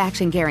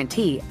satisfaction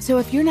guarantee, so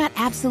if you're not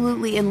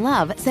absolutely in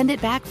love, send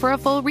it back for a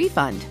full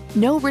refund.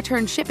 No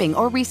return shipping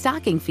or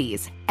restocking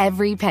fees.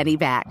 Every penny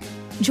back.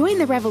 Join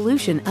the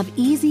revolution of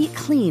easy,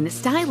 clean,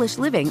 stylish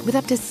living with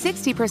up to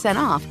 60%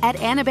 off at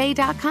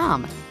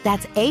anabei.com.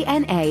 That's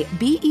ANABEI.com.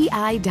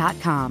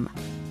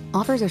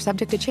 Offers are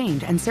subject to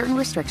change and certain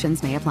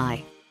restrictions may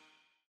apply.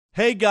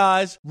 Hey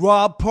guys,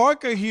 Rob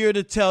Parker here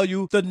to tell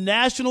you the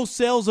national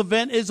sales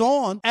event is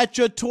on at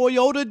your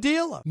Toyota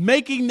dealer,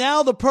 making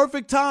now the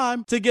perfect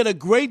time to get a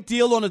great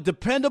deal on a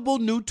dependable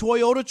new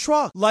Toyota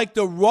truck like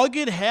the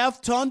rugged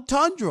half-ton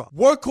Tundra.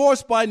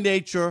 Workhorse by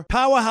nature,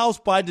 powerhouse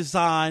by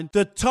design,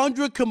 the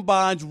Tundra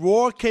combines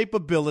raw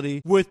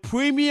capability with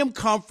premium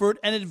comfort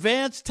and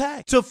advanced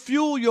tech to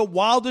fuel your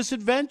wildest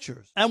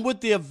adventures. And with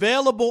the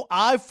available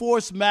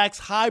iForce Max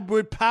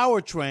hybrid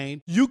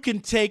powertrain, you can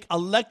take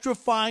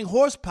electrifying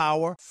horsepower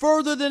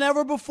further than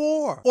ever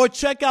before. Or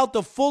check out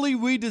the fully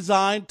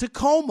redesigned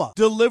Tacoma,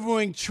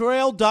 delivering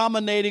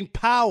trail-dominating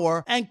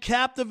power and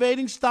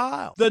captivating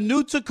style. The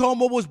new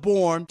Tacoma was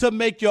born to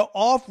make your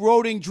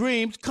off-roading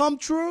dreams come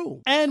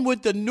true. And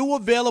with the new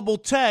available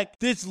tech,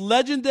 this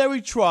legendary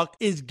truck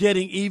is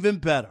getting even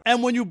better.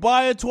 And when you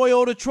buy a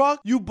Toyota truck,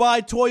 you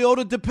buy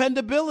Toyota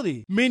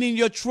dependability, meaning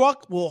your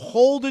truck will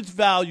hold its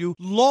value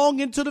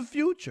long into the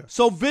future.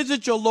 So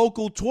visit your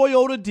local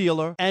Toyota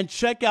dealer and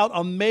check out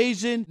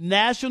amazing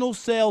national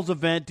sales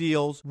event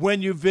deals when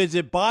you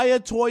visit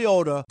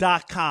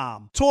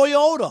buyatoyota.com.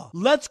 Toyota,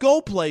 let's go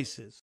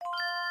places.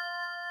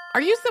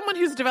 Are you someone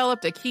who's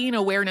developed a keen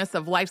awareness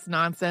of life's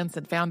nonsense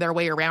and found their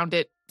way around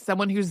it?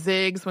 Someone who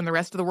zigs when the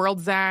rest of the world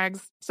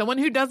zags? Someone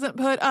who doesn't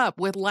put up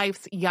with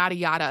life's yada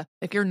yada?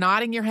 If you're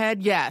nodding your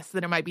head yes,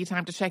 then it might be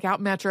time to check out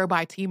Metro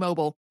by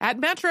T-Mobile. At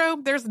Metro,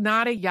 there's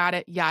nada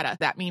yada yada.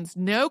 That means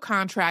no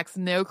contracts,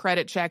 no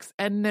credit checks,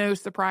 and no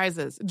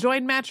surprises.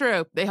 Join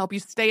Metro. They help you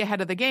stay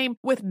ahead of the game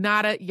with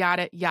nada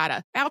yada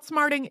yada.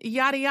 Outsmarting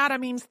yada yada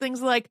means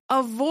things like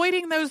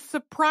avoiding those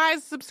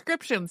surprise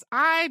subscriptions.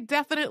 I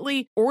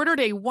definitely ordered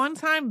a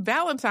one-time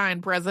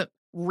Valentine present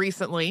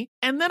recently,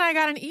 and then I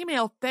got an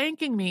email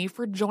thanking me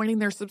for joining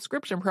their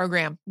subscription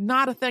program.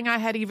 Not a thing I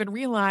had even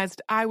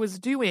realized I was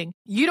doing.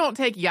 You don't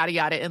take yada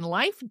yada in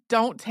life.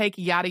 Don't take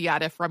yada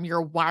yada from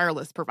your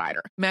wireless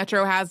provider.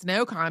 Metro has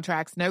no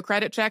contracts, no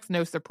credit checks,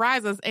 no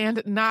surprises,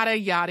 and nada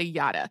yada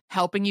yada,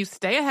 helping you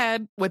stay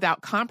ahead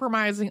without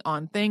compromising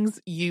on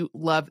things you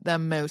love the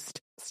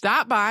most.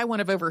 Stop by one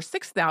of over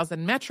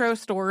 6,000 Metro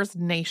stores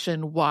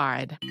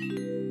nationwide.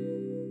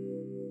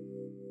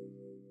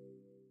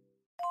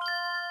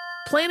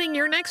 Planning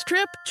your next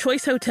trip?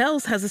 Choice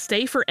Hotels has a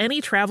stay for any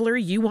traveler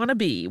you want to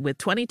be, with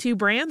 22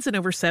 brands and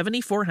over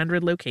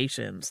 7,400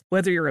 locations.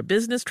 Whether you're a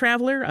business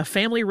traveler, a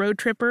family road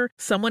tripper,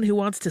 someone who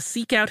wants to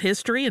seek out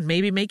history and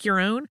maybe make your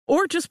own,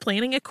 or just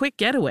planning a quick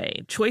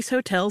getaway, Choice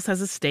Hotels has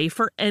a stay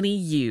for any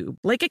you.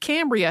 Like a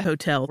Cambria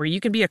Hotel, where you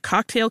can be a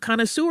cocktail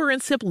connoisseur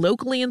and sip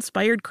locally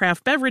inspired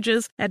craft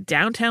beverages at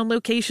downtown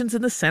locations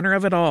in the center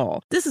of it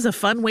all. This is a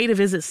fun way to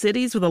visit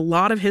cities with a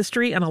lot of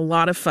history and a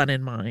lot of fun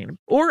in mind.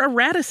 Or a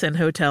Radisson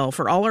Hotel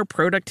for all our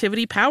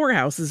productivity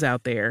powerhouses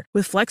out there.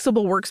 With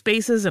flexible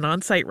workspaces and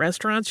on-site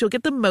restaurants, you'll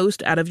get the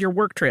most out of your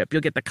work trip.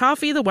 You'll get the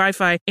coffee, the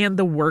Wi-Fi, and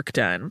the work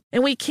done.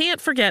 And we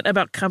can't forget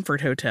about comfort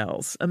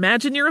hotels.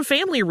 Imagine you're a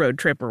family road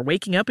tripper,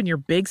 waking up in your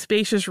big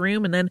spacious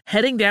room and then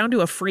heading down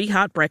to a free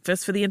hot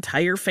breakfast for the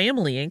entire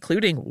family,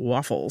 including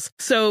waffles.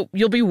 So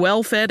you'll be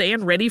well fed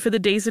and ready for the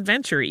day's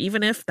adventure,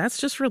 even if that's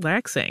just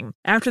relaxing.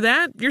 After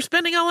that, you're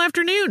spending all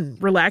afternoon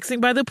relaxing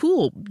by the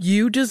pool.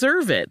 You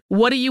deserve it.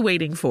 What are you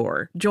waiting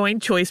for?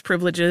 Join Choice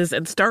Privileges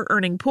and start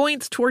earning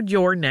points toward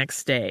your next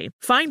stay.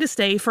 Find a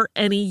stay for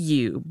any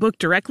you. Book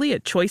directly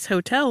at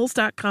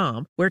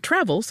choicehotels.com, where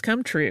travels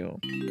come true.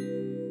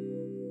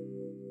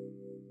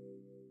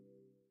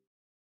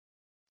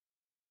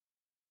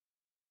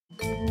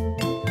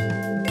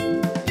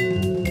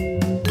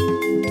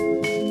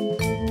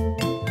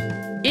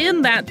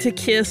 In that To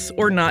Kiss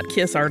or Not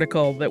Kiss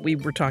article that we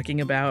were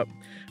talking about,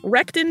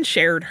 Recton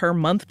shared her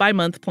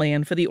month-by-month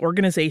plan for the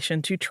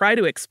organization to try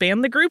to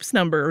expand the group's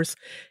numbers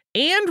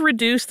and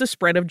reduce the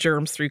spread of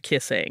germs through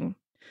kissing.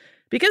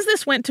 Because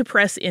this went to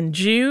press in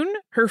June,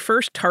 her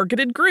first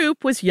targeted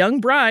group was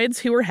young brides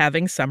who were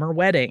having summer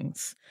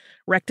weddings.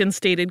 Recton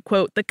stated,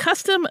 quote, "The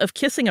custom of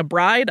kissing a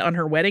bride on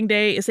her wedding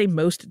day is a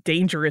most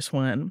dangerous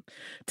one.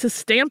 To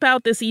stamp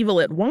out this evil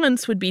at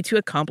once would be to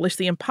accomplish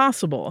the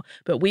impossible,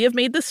 but we have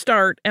made the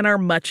start and are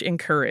much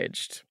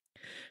encouraged."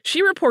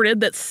 She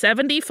reported that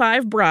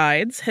 75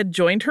 brides had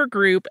joined her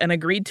group and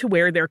agreed to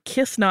wear their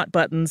Kiss Not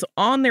buttons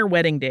on their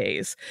wedding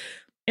days.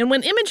 And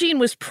when Imogene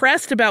was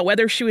pressed about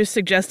whether she was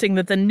suggesting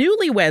that the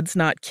newlyweds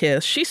not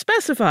kiss, she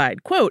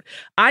specified, quote,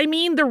 "I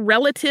mean the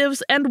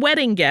relatives and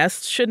wedding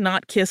guests should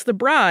not kiss the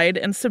bride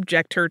and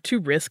subject her to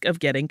risk of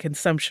getting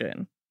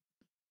consumption."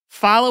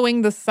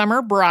 Following the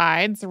summer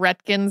brides,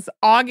 Retkin's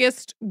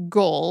August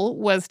goal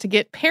was to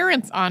get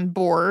parents on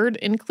board,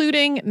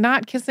 including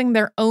not kissing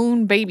their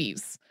own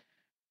babies.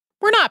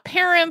 We're not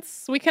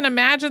parents. We can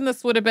imagine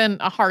this would have been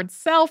a hard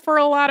sell for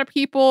a lot of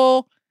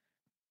people.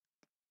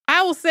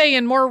 I will say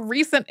in more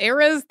recent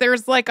eras,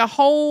 there's like a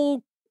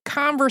whole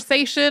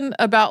conversation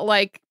about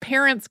like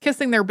parents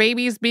kissing their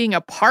babies being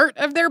a part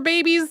of their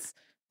babies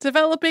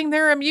developing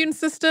their immune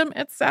system,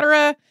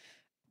 etc.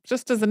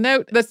 Just as a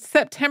note, the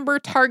September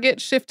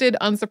target shifted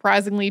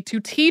unsurprisingly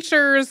to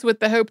teachers with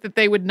the hope that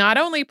they would not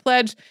only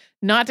pledge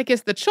not to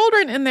kiss the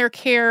children in their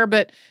care,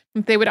 but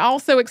they would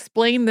also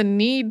explain the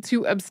need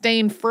to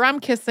abstain from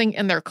kissing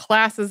in their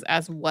classes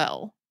as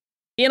well.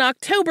 In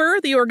October,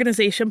 the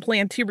organization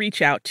planned to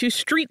reach out to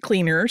street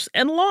cleaners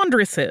and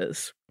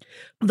laundresses.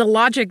 The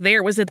logic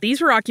there was that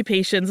these were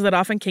occupations that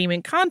often came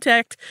in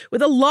contact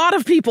with a lot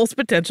of people's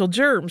potential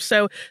germs,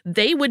 so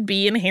they would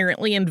be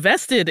inherently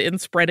invested in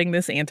spreading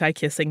this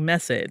anti-kissing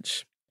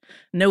message.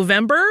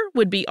 November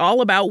would be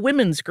all about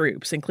women's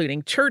groups,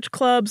 including church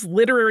clubs,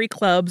 literary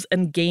clubs,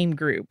 and game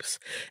groups.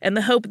 And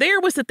the hope there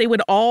was that they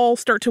would all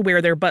start to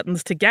wear their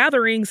buttons to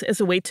gatherings as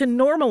a way to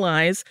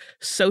normalize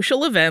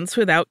social events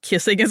without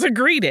kissing as a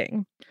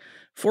greeting.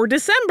 For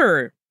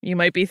December, you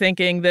might be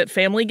thinking that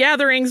family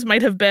gatherings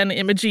might have been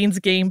Imogene's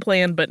game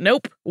plan, but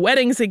nope,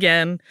 weddings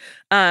again.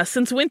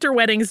 Since winter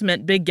weddings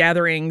meant big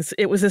gatherings,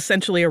 it was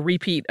essentially a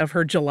repeat of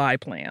her July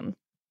plan.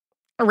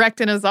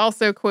 Recton is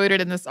also quoted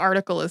in this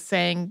article as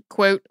saying,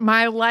 quote,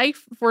 "My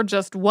life for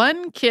just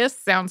one kiss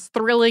sounds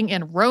thrilling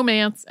in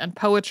romance and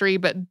poetry,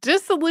 but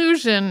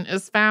disillusion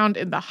is found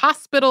in the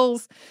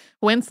hospitals,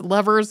 whence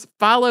lovers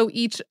follow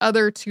each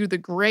other to the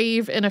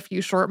grave in a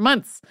few short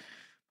months.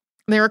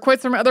 There are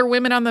quotes from other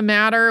women on the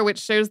matter, which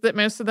shows that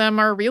most of them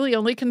are really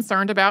only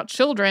concerned about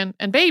children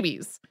and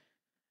babies.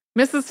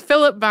 Mrs.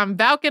 Philip von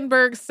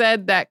Valkenburg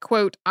said that,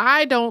 quote,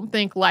 "I don't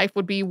think life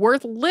would be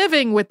worth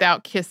living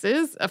without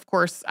kisses. Of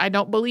course, I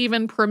don't believe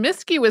in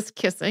promiscuous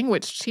kissing,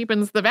 which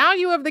cheapens the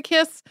value of the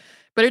kiss,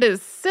 but it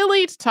is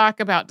silly to talk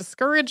about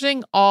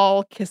discouraging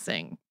all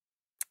kissing."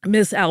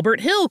 Miss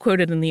Albert Hill,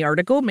 quoted in the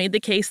article, made the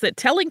case that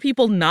telling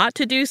people not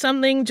to do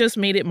something just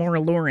made it more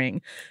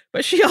alluring.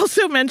 But she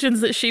also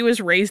mentions that she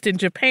was raised in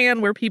Japan,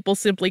 where people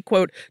simply,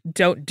 quote,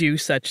 "don't do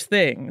such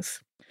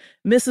things."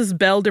 Mrs.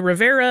 Belle de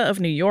Rivera of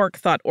New York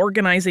thought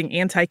organizing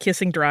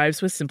anti-kissing drives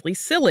was simply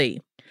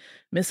silly.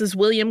 Mrs.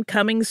 William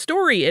Cummings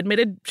Story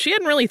admitted she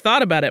hadn't really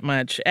thought about it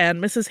much,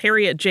 and Mrs.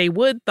 Harriet J.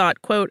 Wood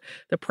thought, quote,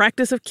 "the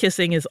practice of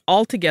kissing is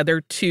altogether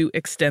too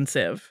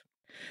extensive."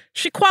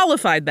 She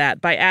qualified that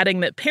by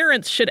adding that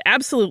parents should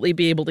absolutely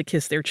be able to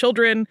kiss their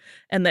children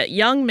and that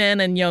young men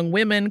and young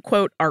women,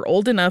 quote, "are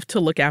old enough to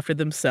look after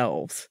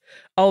themselves."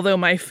 Although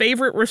my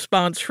favorite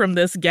response from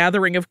this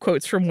gathering of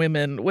quotes from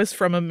women was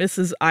from a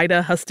Mrs.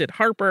 Ida Husted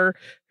Harper,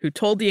 who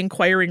told the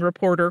inquiring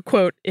reporter,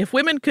 quote, "if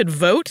women could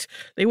vote,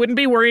 they wouldn't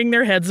be worrying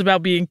their heads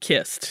about being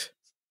kissed."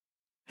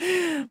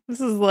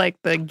 This is like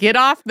the get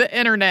off the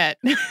internet.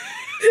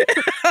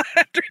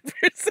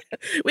 100%.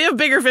 We have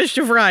bigger fish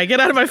to fry.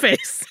 Get out of my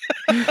face.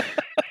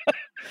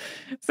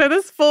 So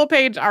this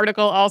full-page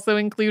article also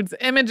includes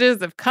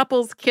images of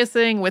couples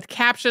kissing with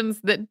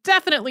captions that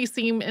definitely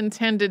seem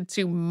intended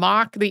to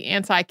mock the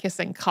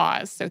anti-kissing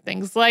cause. So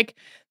things like,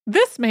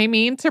 "this may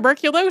mean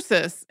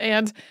tuberculosis,"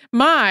 and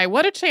 "my,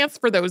 what a chance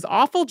for those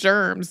awful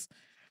germs."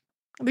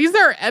 These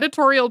are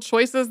editorial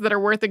choices that are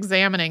worth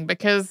examining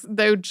because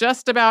though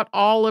just about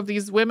all of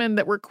these women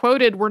that were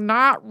quoted were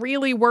not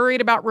really worried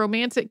about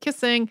romantic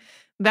kissing,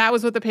 that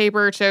was what the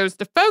paper chose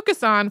to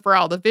focus on for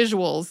all the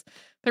visuals.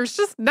 There's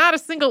just not a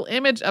single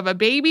image of a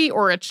baby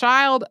or a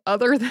child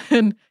other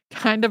than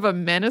kind of a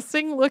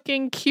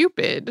menacing-looking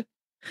Cupid.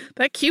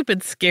 That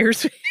Cupid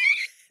scares me.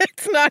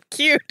 It's not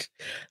cute.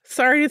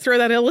 Sorry to throw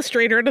that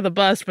illustrator under the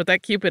bus, but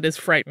that Cupid is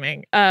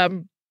frightening.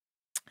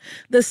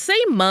 The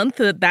same month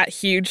that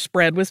huge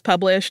spread was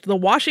published, the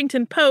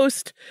Washington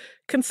Post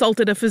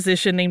consulted a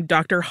physician named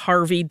Dr.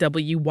 Harvey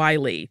W.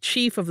 Wiley,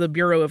 chief of the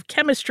Bureau of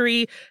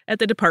Chemistry at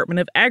the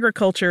Department of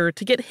Agriculture,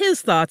 to get his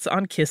thoughts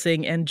on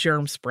kissing and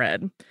germ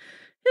spread.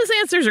 His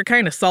answers are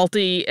kind of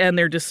salty, and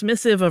they're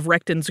dismissive of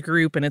Recton's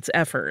group and its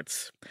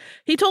efforts.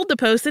 He told the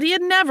Post that he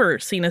had never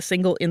seen a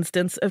single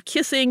instance of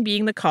kissing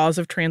being the cause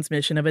of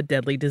transmission of a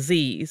deadly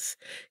disease.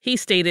 He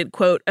stated,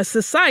 quote, "a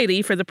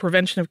society for the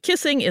prevention of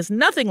kissing is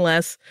nothing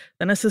less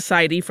than a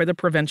society for the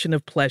prevention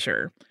of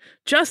pleasure.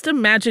 Just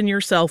imagine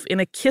yourself in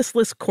a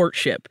kissless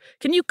courtship.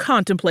 Can you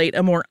contemplate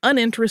a more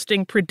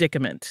uninteresting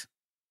predicament?"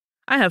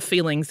 I have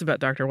feelings about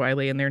Dr.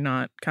 Wiley, and they're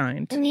not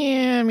kind.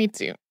 Yeah, me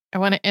too. I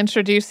want to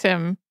introduce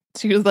him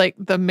to like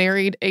the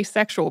married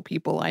asexual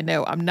people I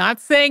know. I'm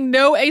not saying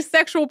no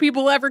asexual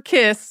people ever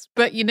kiss,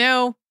 but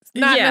it's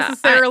not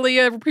necessarily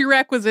a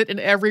prerequisite in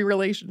every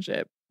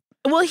relationship.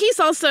 Well, he's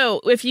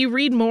also, if you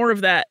read more of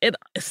that, it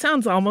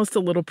sounds almost a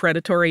little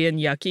predatory and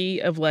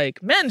yucky of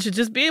like, men should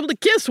just be able to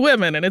kiss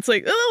women. And it's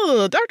like,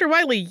 oh, Dr.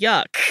 Wiley,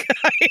 yuck.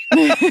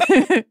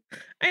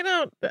 I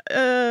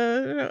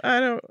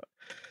don't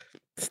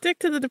stick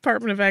to the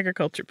Department of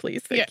Agriculture,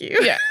 please. Thank you.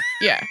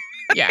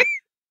 Yeah.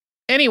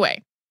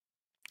 Anyway.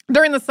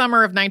 During the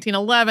summer of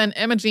 1911,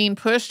 Imogene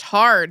pushed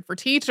hard for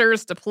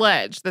teachers to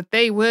pledge that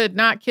they would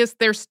not kiss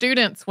their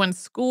students when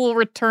school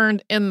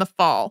returned in the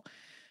fall.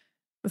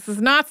 This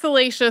is not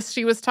salacious.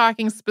 She was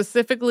talking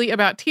specifically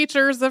about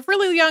teachers of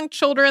really young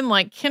children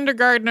like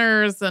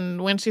kindergartners,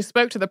 and when she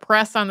spoke to the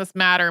press on this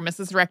matter,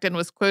 Mrs. Recton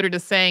was quoted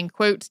as saying,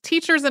 quote,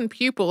 "teachers and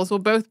pupils will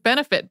both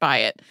benefit by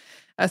it."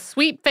 A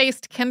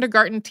sweet-faced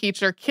kindergarten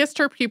teacher kissed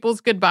her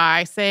pupils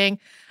goodbye, saying,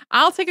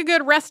 "I'll take a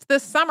good rest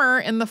this summer.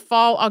 In the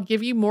fall, I'll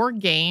give you more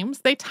games.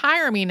 They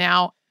tire me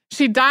now."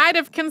 She died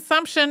of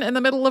consumption in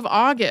the middle of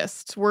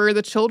August. Were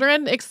the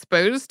children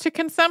exposed to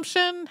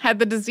consumption? Had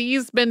the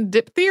disease been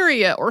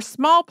diphtheria or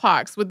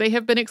smallpox? Would they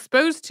have been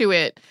exposed to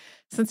it?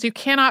 Since you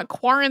cannot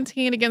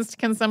quarantine against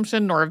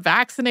consumption nor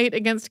vaccinate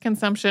against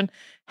consumption,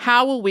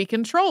 how will we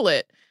control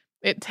it?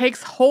 It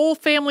takes whole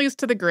families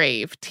to the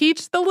grave.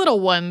 Teach the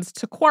little ones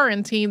to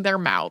quarantine their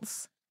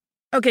mouths.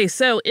 Okay,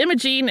 so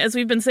Imogene, as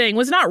we've been saying,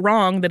 was not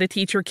wrong that a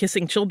teacher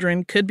kissing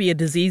children could be a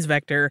disease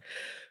vector.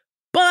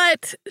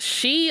 But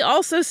she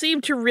also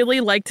seemed to really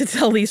like to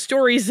tell these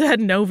stories that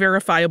had no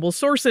verifiable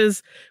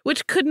sources,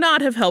 which could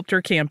not have helped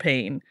her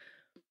campaign.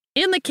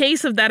 In the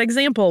case of that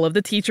example of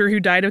the teacher who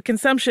died of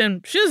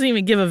consumption, she doesn't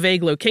even give a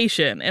vague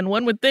location, and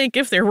one would think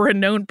if there were a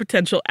known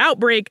potential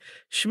outbreak,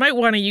 she might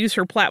want to use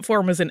her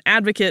platform as an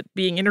advocate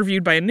being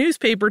interviewed by a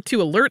newspaper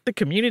to alert the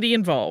community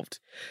involved.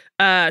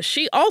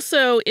 She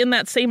also, in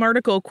that same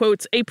article,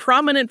 quotes a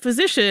prominent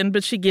physician,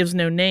 but she gives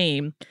no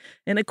name.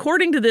 And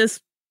according to this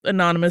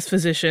anonymous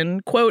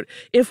physician, quote,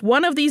 "if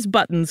one of these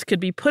buttons could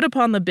be put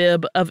upon the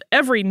bib of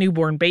every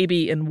newborn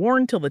baby and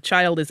worn till the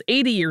child is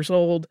 80 years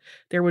old,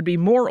 there would be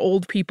more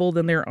old people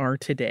than there are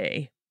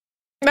today."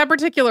 That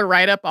particular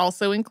write-up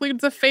also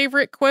includes a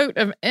favorite quote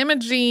of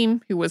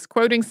Imogene, who was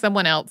quoting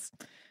someone else.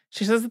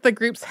 She says that the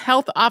group's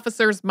health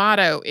officer's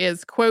motto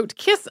is, quote,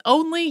 "Kiss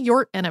only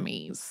your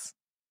enemies."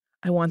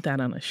 I want that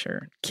on a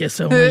shirt.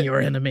 Kiss only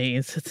your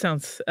enemies. It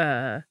sounds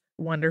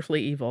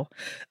wonderfully evil.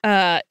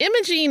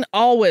 Imogene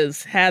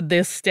always had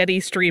this steady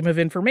stream of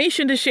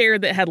information to share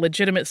that had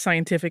legitimate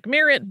scientific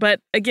merit,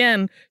 but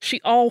again, she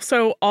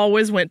also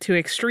always went to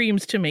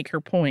extremes to make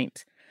her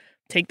point.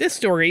 Take this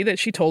story that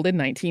she told in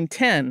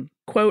 1910.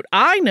 Quote,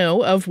 "I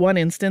know of one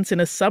instance in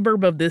a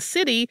suburb of this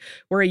city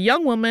where a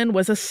young woman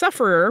was a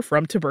sufferer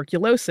from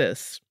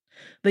tuberculosis.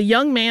 The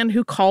young man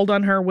who called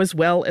on her was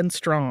well and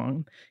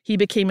strong. He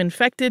became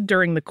infected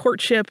during the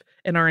courtship,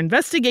 and our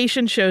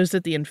investigation shows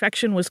that the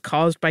infection was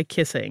caused by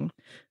kissing.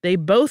 They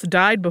both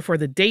died before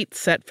the date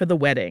set for the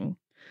wedding."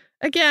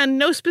 Again,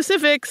 no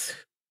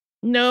specifics.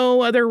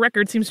 No other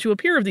record seems to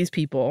appear of these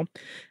people.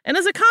 And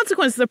as a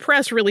consequence, the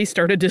press really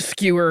started to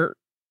skewer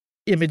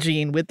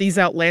Imogene with these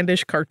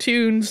outlandish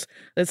cartoons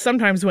that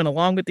sometimes went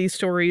along with these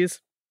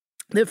stories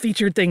that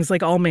featured things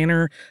like all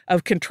manner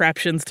of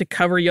contraptions to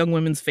cover young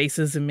women's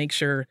faces and make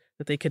sure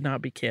that they could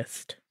not be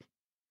kissed.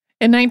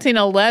 In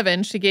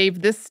 1911, she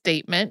gave this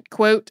statement,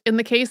 quote, "In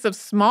the case of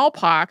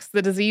smallpox,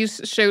 the disease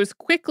shows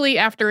quickly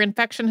after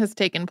infection has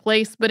taken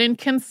place, but in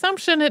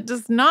consumption it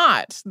does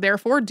not.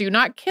 Therefore, do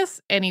not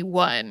kiss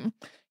anyone.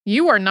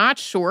 You are not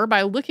sure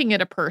by looking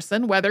at a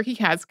person whether he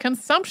has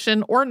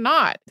consumption or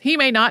not. He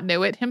may not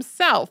know it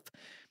himself.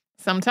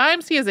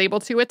 Sometimes he is able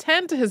to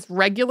attend to his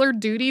regular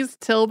duties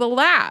till the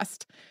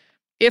last.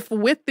 If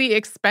with the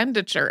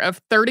expenditure of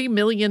 $30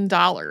 million,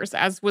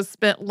 as was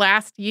spent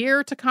last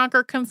year to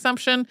conquer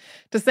consumption,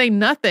 to say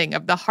nothing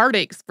of the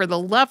heartaches for the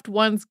loved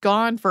ones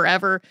gone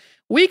forever,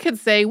 we could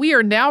say we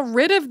are now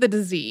rid of the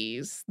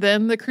disease,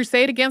 then the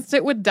crusade against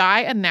it would die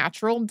a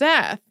natural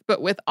death.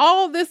 But with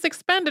all this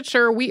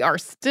expenditure, we are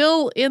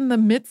still in the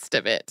midst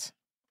of it."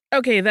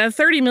 Okay, that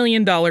 $30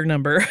 million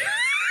number.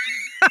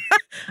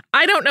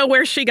 I don't know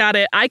where she got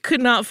it. I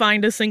could not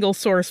find a single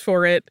source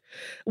for it.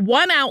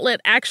 One outlet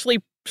actually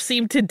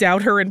seemed to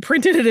doubt her and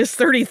printed it as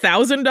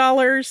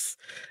 $30,000.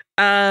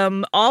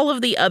 All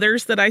of the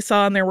others that I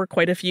saw, and there were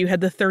quite a few,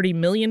 had the $30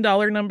 million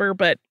number,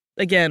 but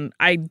again,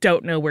 I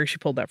don't know where she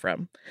pulled that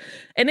from.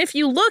 And if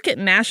you look at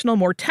national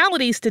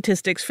mortality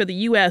statistics for the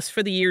U.S.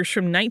 for the years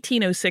from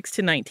 1906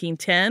 to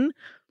 1910,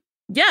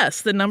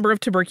 yes, the number of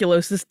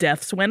tuberculosis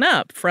deaths went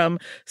up from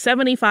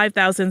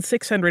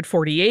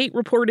 75,648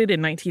 reported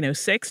in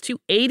 1906 to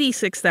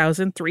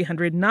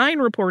 86,309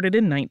 reported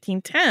in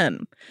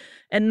 1910.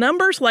 And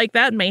numbers like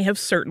that may have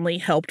certainly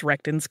helped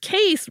Recton's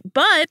case,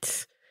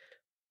 but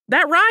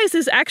that rise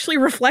is actually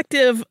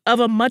reflective of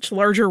a much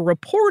larger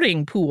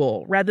reporting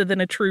pool rather than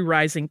a true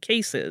rise in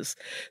cases.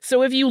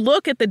 So if you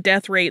look at the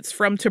death rates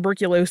from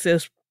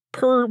tuberculosis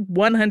per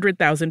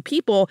 100,000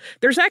 people,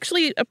 there's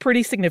actually a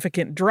pretty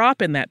significant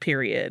drop in that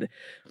period.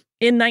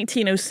 In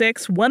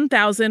 1906,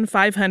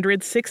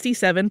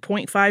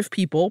 1,567.5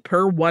 people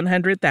per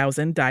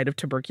 100,000 died of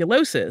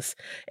tuberculosis.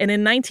 And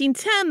in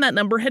 1910, that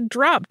number had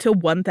dropped to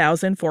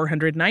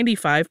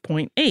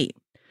 1,495.8.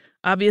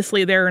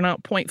 Obviously, there are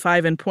not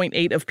 0.5 and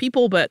 0.8 of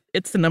people, but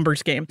it's the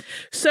numbers game.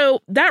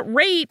 So that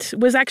rate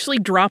was actually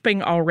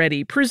dropping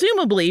already,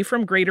 presumably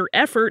from greater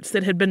efforts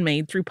that had been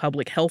made through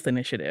public health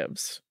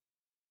initiatives.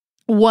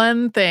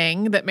 One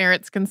thing that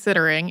merits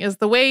considering is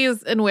the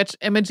ways in which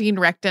Imogene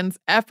Recton's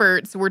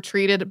efforts were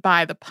treated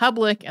by the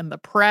public and the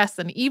press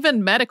and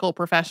even medical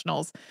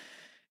professionals.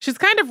 She's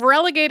kind of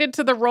relegated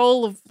to the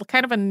role of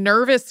kind of a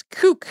nervous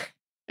kook.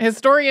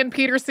 Historian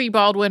Peter C.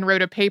 Baldwin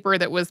wrote a paper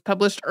that was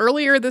published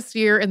earlier this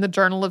year in the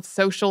Journal of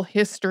Social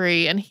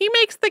History, and he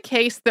makes the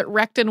case that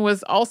Recton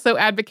was also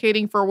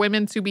advocating for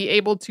women to be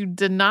able to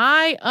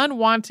deny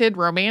unwanted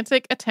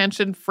romantic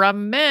attention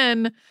from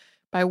men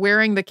by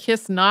wearing the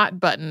Kiss Not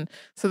button.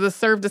 So this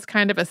served as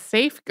kind of a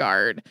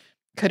safeguard.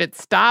 Could it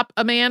stop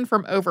a man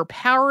from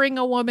overpowering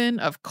a woman?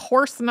 Of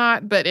course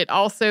not, but it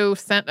also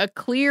sent a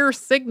clear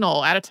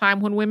signal at a time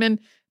when women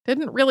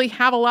didn't really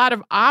have a lot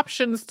of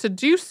options to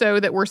do so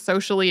that were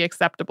socially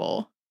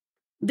acceptable.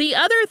 The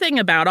other thing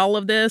about all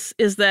of this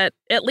is that,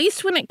 at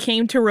least when it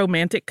came to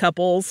romantic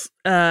couples,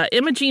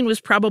 Imogene was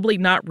probably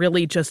not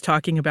really just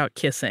talking about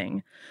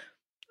kissing.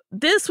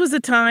 This was a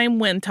time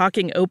when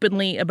talking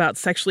openly about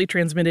sexually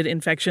transmitted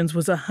infections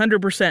was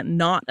 100%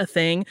 not a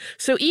thing.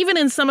 So even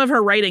in some of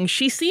her writing,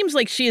 she seems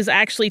like she is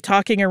actually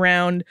talking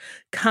around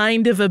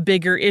kind of a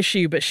bigger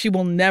issue, but she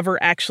will never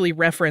actually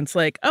reference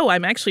like, oh,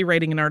 I'm actually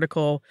writing an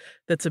article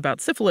that's about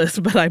syphilis,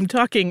 but I'm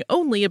talking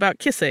only about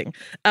kissing.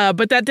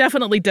 But that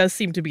definitely does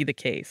seem to be the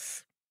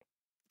case.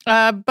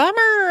 A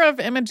bummer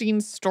of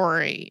Imogene's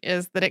story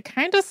is that it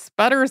kind of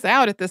sputters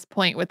out at this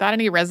point without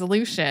any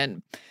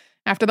resolution.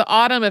 After the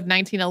autumn of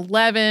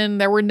 1911,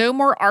 there were no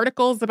more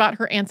articles about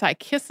her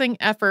anti-kissing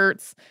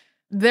efforts.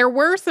 There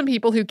were some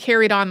people who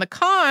carried on the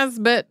cause,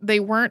 but they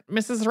weren't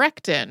Mrs.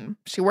 Recton.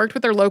 She worked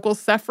with her local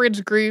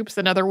suffrage groups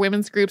and other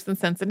women's groups in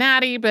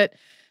Cincinnati, but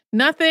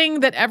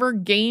nothing that ever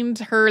gained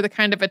her the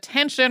kind of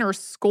attention or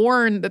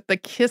scorn that the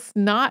Kiss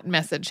Not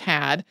message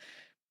had.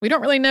 We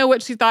don't really know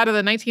what she thought of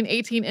the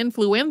 1918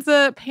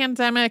 influenza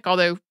pandemic,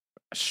 although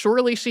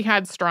surely she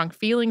had strong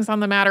feelings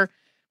on the matter.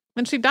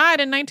 And she died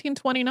in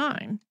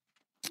 1929.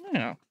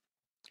 Oh,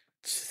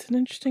 it's an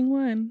interesting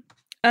one.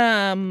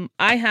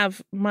 I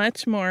have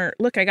much more.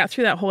 Look, I got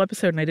through that whole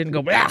episode and I didn't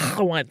go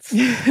once.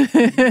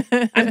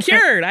 I'm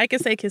cured. I can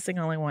say kissing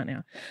all I want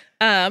now.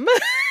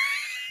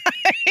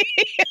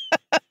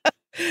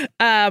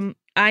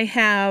 I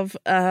have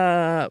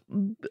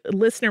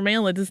listener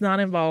mail. It does not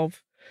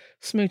involve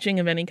smooching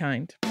of any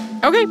kind.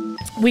 Okay.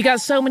 We got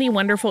so many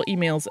wonderful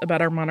emails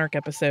about our Monarch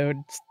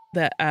episodes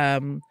that I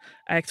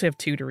actually have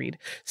two to read.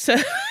 So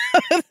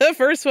the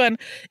first one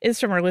is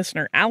from our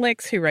listener,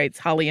 Alex, who writes,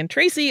 Holly and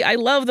Tracy, I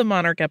love the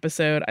Monarch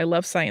episode. I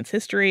love science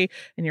history,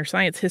 and your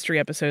science history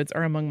episodes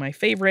are among my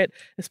favorite,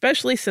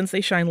 especially since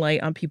they shine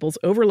light on people's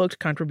overlooked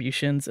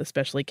contributions,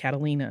 especially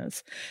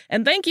Catalina's.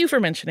 And thank you for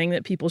mentioning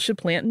that people should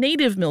plant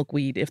native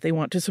milkweed if they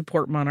want to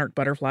support monarch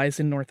butterflies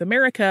in North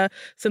America,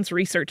 since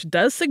research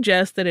does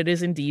suggest that it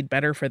is indeed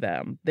better for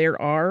them.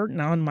 There are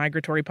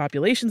non-migratory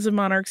populations of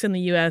monarchs in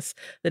the U.S.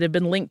 that have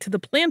been linked to the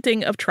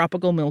planting of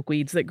tropical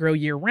milkweeds that grow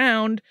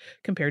year-round,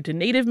 compared to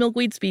native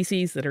milkweed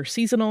species that are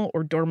seasonal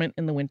or dormant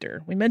in the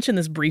winter. We mentioned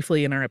this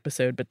briefly in our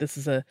episode, but this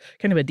is a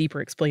kind of a deeper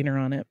explainer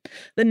on it.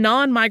 The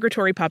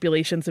non-migratory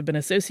populations have been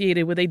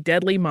associated with a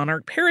deadly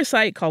monarch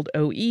parasite called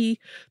OE.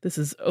 This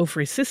is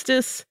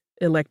Ophrysistis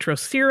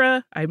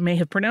electrocera. I may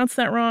have pronounced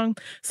that wrong.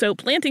 So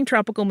planting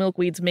tropical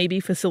milkweeds may be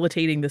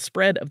facilitating the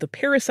spread of the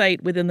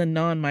parasite within the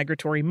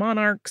non-migratory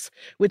monarchs,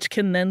 which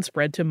can then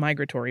spread to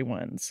migratory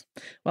ones.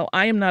 While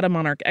I am not a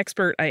monarch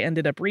expert, I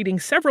ended up reading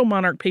several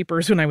monarch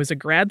papers when I was a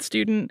grad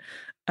student.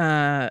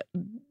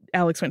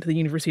 Alex went to the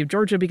University of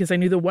Georgia because I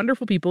knew the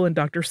wonderful people in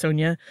Dr.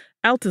 Sonia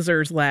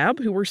Altazer's lab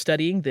who were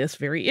studying this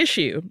very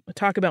issue. A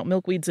talk about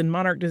milkweeds and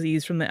monarch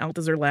disease from the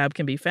Altazer lab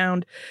can be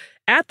found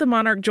at the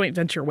Monarch Joint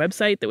Venture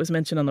website that was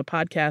mentioned on the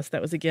podcast.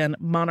 That was, again,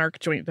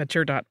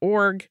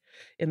 monarchjointventure.org.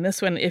 In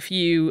this one, if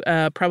you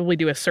probably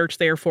do a search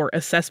there for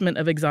assessment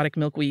of exotic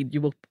milkweed, you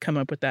will come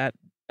up with that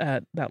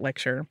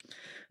lecture.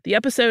 The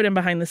episode and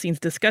behind-the-scenes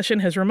discussion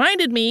has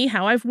reminded me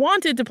how I've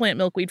wanted to plant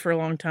milkweed for a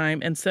long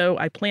time, and so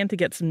I plan to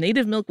get some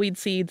native milkweed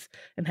seeds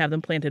and have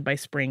them planted by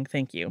spring.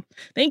 Thank you.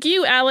 Thank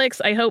you, Alex.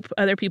 I hope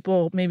other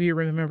people maybe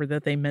remember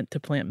that they meant to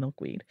plant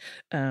milkweed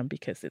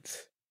because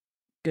it's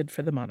good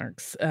for the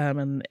monarchs.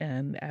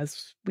 And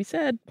as we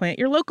said, plant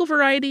your local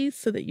varieties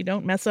so that you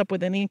don't mess up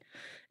with any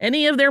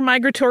of their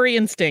migratory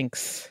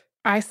instincts.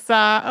 I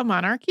saw a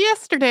monarch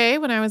yesterday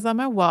when I was on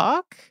my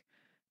walk.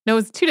 No, it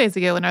was 2 days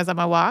ago when I was on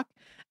my walk.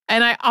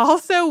 And I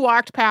also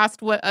walked past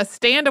a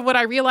stand of what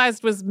I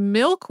realized was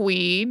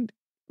milkweed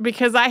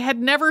because I had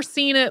never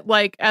seen it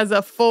like as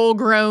a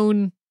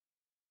full-grown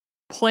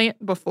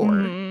plant before.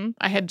 Mm-hmm.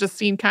 I had just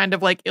seen kind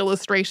of like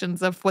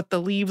illustrations of what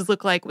the leaves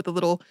look like with a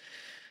little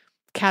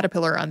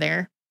caterpillar on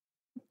there.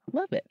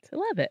 Love it. I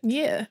love it.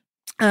 Yeah.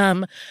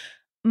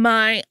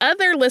 My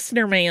other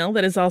listener mail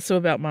that is also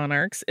about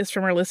monarchs is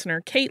from our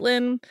listener,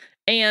 Caitlin.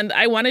 And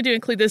I wanted to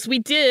include this. We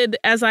did,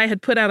 as I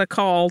had put out a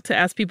call to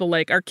ask people,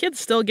 like, are kids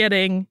still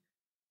getting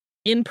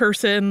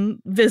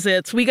in-person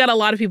visits? We got a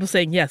lot of people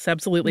saying, yes,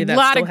 absolutely. That's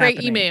a lot still of great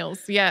happening.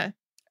 emails. Yeah.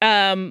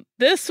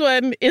 This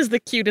one is the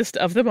cutest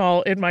of them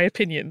all, in my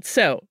opinion.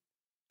 So,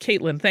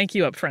 Caitlin, thank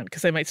you up front,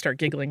 because I might start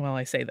giggling while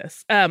I say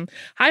this. Hi,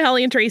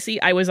 Holly and Tracy.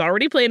 I was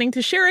already planning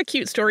to share a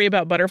cute story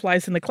about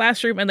butterflies in the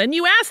classroom, and then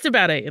you asked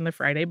about it in the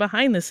Friday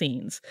Behind the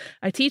Scenes.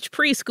 I teach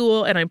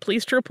preschool, and I'm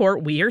pleased to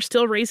report we are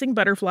still raising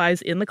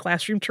butterflies in the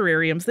classroom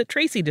terrariums that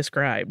Tracy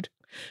described.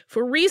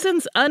 For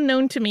reasons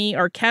unknown to me,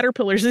 our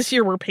caterpillars this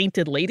year were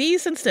painted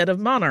ladies instead of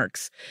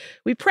monarchs.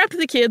 We prepped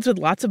the kids with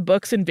lots of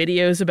books and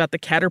videos about the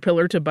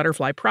caterpillar to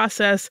butterfly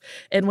process,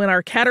 and when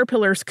our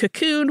caterpillars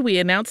cocooned, we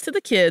announced to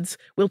the kids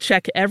we'll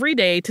check every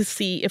day to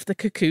see if the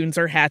cocoons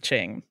are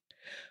hatching.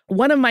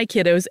 One of my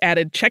kiddos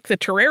added check the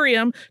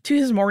terrarium to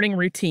his morning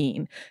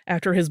routine.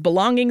 After his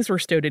belongings were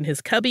stowed in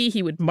his cubby,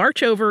 he would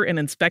march over and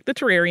inspect the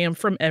terrarium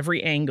from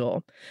every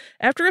angle.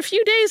 After a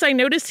few days, I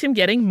noticed him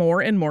getting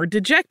more and more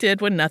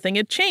dejected when nothing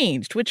had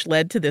changed, which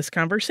led to this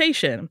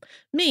conversation.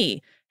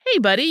 Me: hey,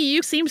 buddy,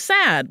 you seem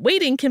sad.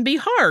 Waiting can be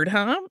hard,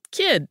 huh?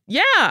 Kid: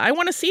 yeah, I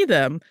want to see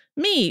them.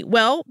 Me: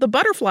 well, the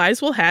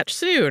butterflies will hatch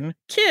soon.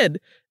 Kid,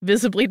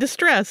 visibly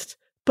distressed: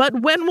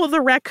 but when will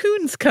the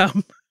raccoons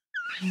come?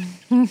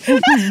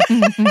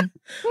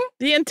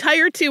 The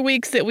entire 2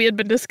 weeks that we had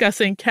been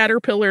discussing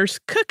caterpillars,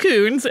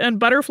 cocoons, and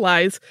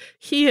butterflies,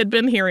 he had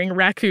been hearing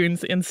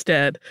raccoons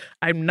instead.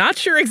 I'm not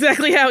sure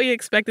exactly how he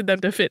expected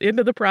them to fit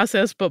into the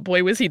process, but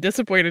boy, was he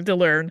disappointed to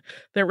learn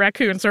that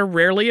raccoons are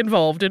rarely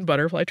involved in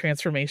butterfly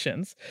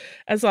transformations.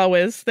 As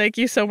always, thank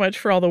you so much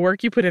for all the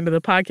work you put into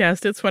the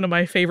podcast. It's one of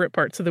my favorite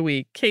parts of the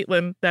week.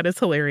 Caitlin, that is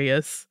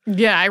hilarious.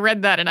 Yeah, I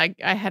read that and I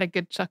had a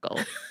good chuckle.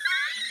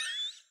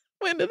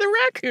 When do the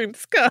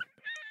raccoons come?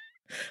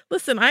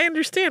 Listen, I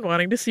understand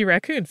wanting to see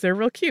raccoons. They're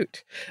real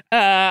cute.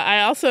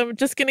 I also am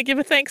just going to give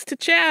a thanks to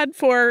Chad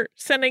for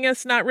sending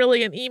us not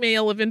really an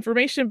email of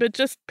information, but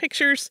just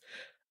pictures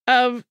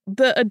of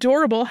the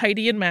adorable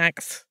Heidi and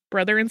Max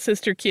brother and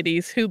sister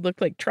kitties who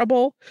look like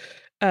trouble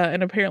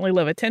and apparently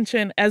love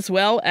attention, as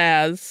well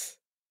as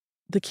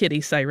the kitty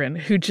Siren,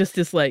 who just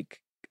is like,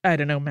 I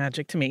don't know,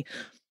 magic to me.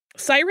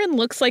 Siren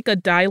looks like a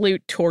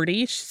dilute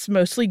tortie. She's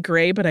mostly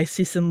gray, but I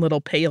see some little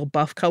pale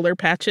buff color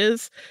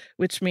patches,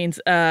 which means,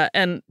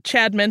 and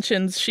Chad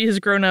mentions she has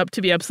grown up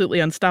to be absolutely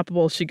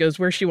unstoppable. She goes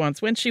where she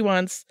wants, when she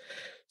wants.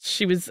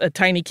 She was a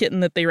tiny kitten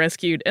that they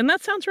rescued, and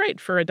that sounds right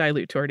for a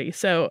dilute tortie.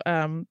 So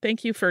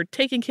thank you for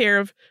taking care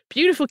of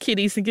beautiful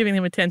kitties and giving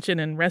them attention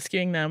and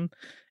rescuing them,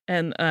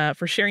 and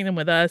for sharing them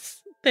with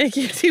us. Thank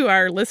you to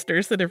our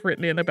listeners that have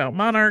written in about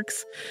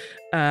monarchs.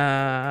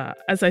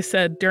 As I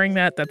said during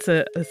that's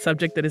a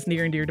subject that is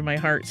near and dear to my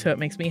heart, so it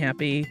makes me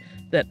happy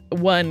that,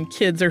 one,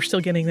 kids are still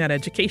getting that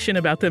education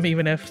about them,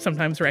 even if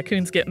sometimes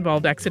raccoons get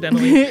involved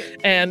accidentally,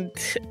 and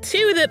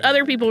two, that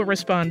other people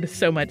respond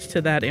so much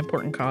to that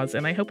important cause,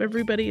 and I hope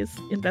everybody is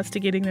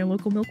investigating their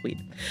local milkweed.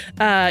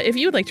 If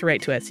you would like to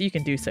write to us, you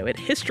can do so at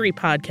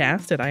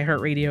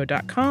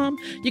historypodcast@iheartradio.com.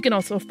 You can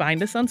also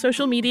find us on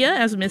social media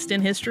as Missed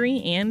in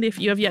History, and if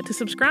you have yet to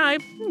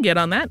subscribe, get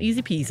on that,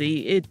 easy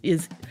peasy. It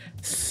is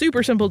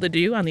super simple to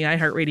do on the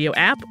iHeartRadio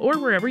app or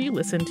wherever you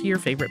listen to your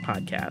favorite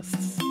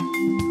podcasts.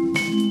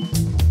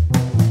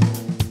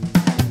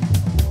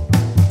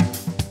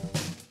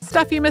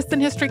 Stuff You Missed in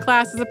History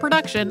Class is a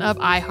production of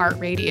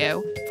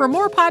iHeartRadio. For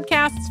more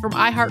podcasts from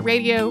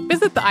iHeartRadio,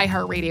 visit the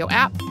iHeartRadio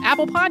app,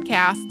 Apple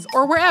Podcasts,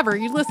 or wherever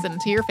you listen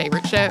to your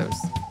favorite shows.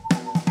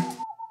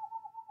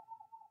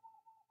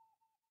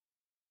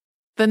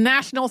 The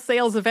national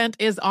sales event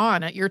is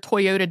on at your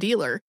Toyota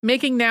dealer,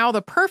 making now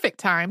the perfect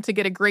time to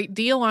get a great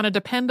deal on a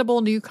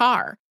dependable new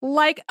car.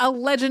 Like a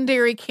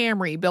legendary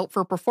Camry built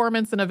for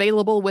performance and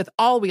available with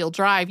all-wheel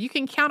drive, you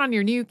can count on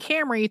your new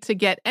Camry to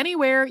get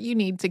anywhere you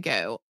need to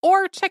go.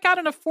 Or check out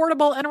an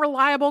affordable and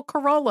reliable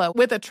Corolla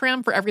with a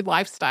trim for every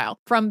lifestyle.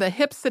 From the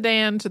hip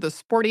sedan to the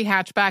sporty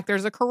hatchback,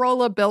 there's a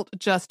Corolla built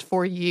just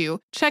for you.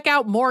 Check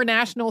out more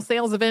national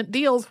sales event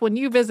deals when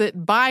you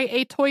visit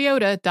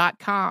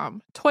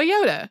buyatoyota.com.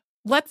 Toyota.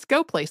 Let's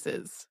go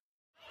places.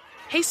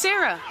 Hey,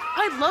 Sarah,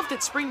 I loved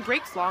that spring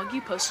break vlog you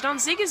posted on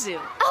Zigazoo.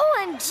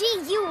 OMG,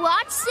 you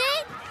watched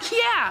it?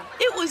 Yeah,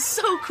 it was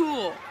so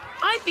cool.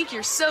 I think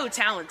you're so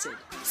talented.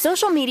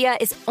 Social media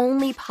is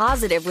only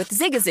positive with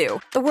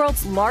Zigazoo, the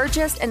world's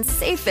largest and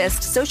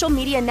safest social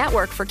media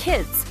network for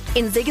kids.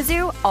 In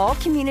Zigazoo, all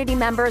community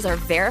members are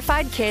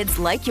verified kids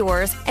like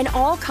yours, and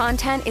all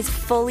content is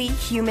fully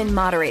human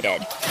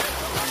moderated.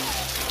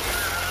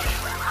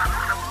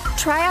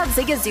 Try out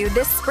Zigazoo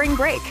this spring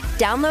break.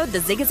 Download the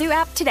Zigazoo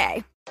app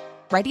today.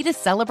 Ready to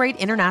celebrate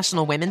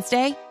International Women's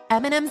Day?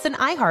 M&M's and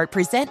iHeart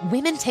present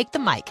Women Take the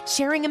Mic,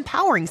 sharing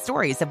empowering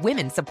stories of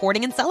women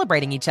supporting and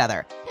celebrating each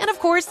other. And of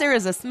course, there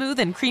is a smooth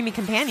and creamy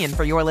companion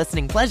for your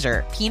listening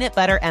pleasure, peanut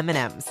butter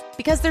M&M's.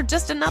 Because they're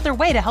just another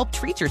way to help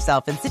treat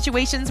yourself in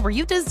situations where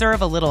you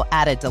deserve a little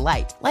added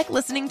delight, like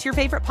listening to your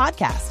favorite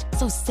podcast.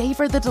 So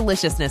savor the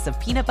deliciousness of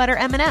peanut butter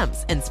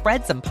M&M's and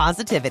spread some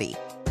positivity.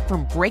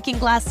 From breaking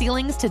glass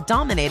ceilings to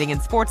dominating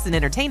in sports and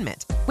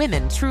entertainment,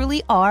 women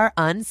truly are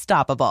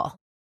unstoppable.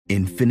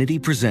 Infinity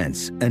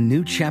presents a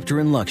new chapter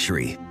in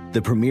luxury,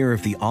 the premiere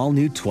of the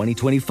all-new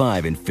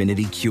 2025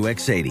 Infinity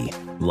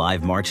QX80,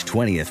 live March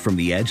 20th from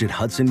the Edge at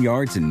Hudson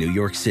Yards in New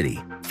York City,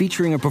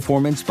 featuring a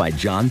performance by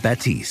John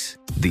Batiste.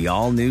 The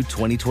all-new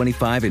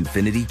 2025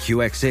 Infinity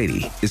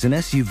QX80 is an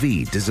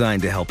SUV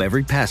designed to help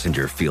every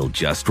passenger feel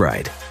just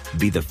right.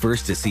 Be the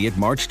first to see it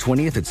March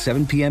 20th at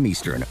 7 p.m.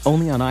 Eastern,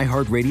 only on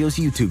iHeartRadio's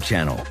YouTube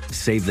channel.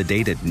 Save the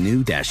date at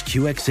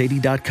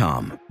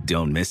new-QX80.com.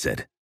 Don't miss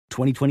it.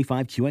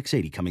 2025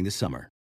 QX80 coming this summer.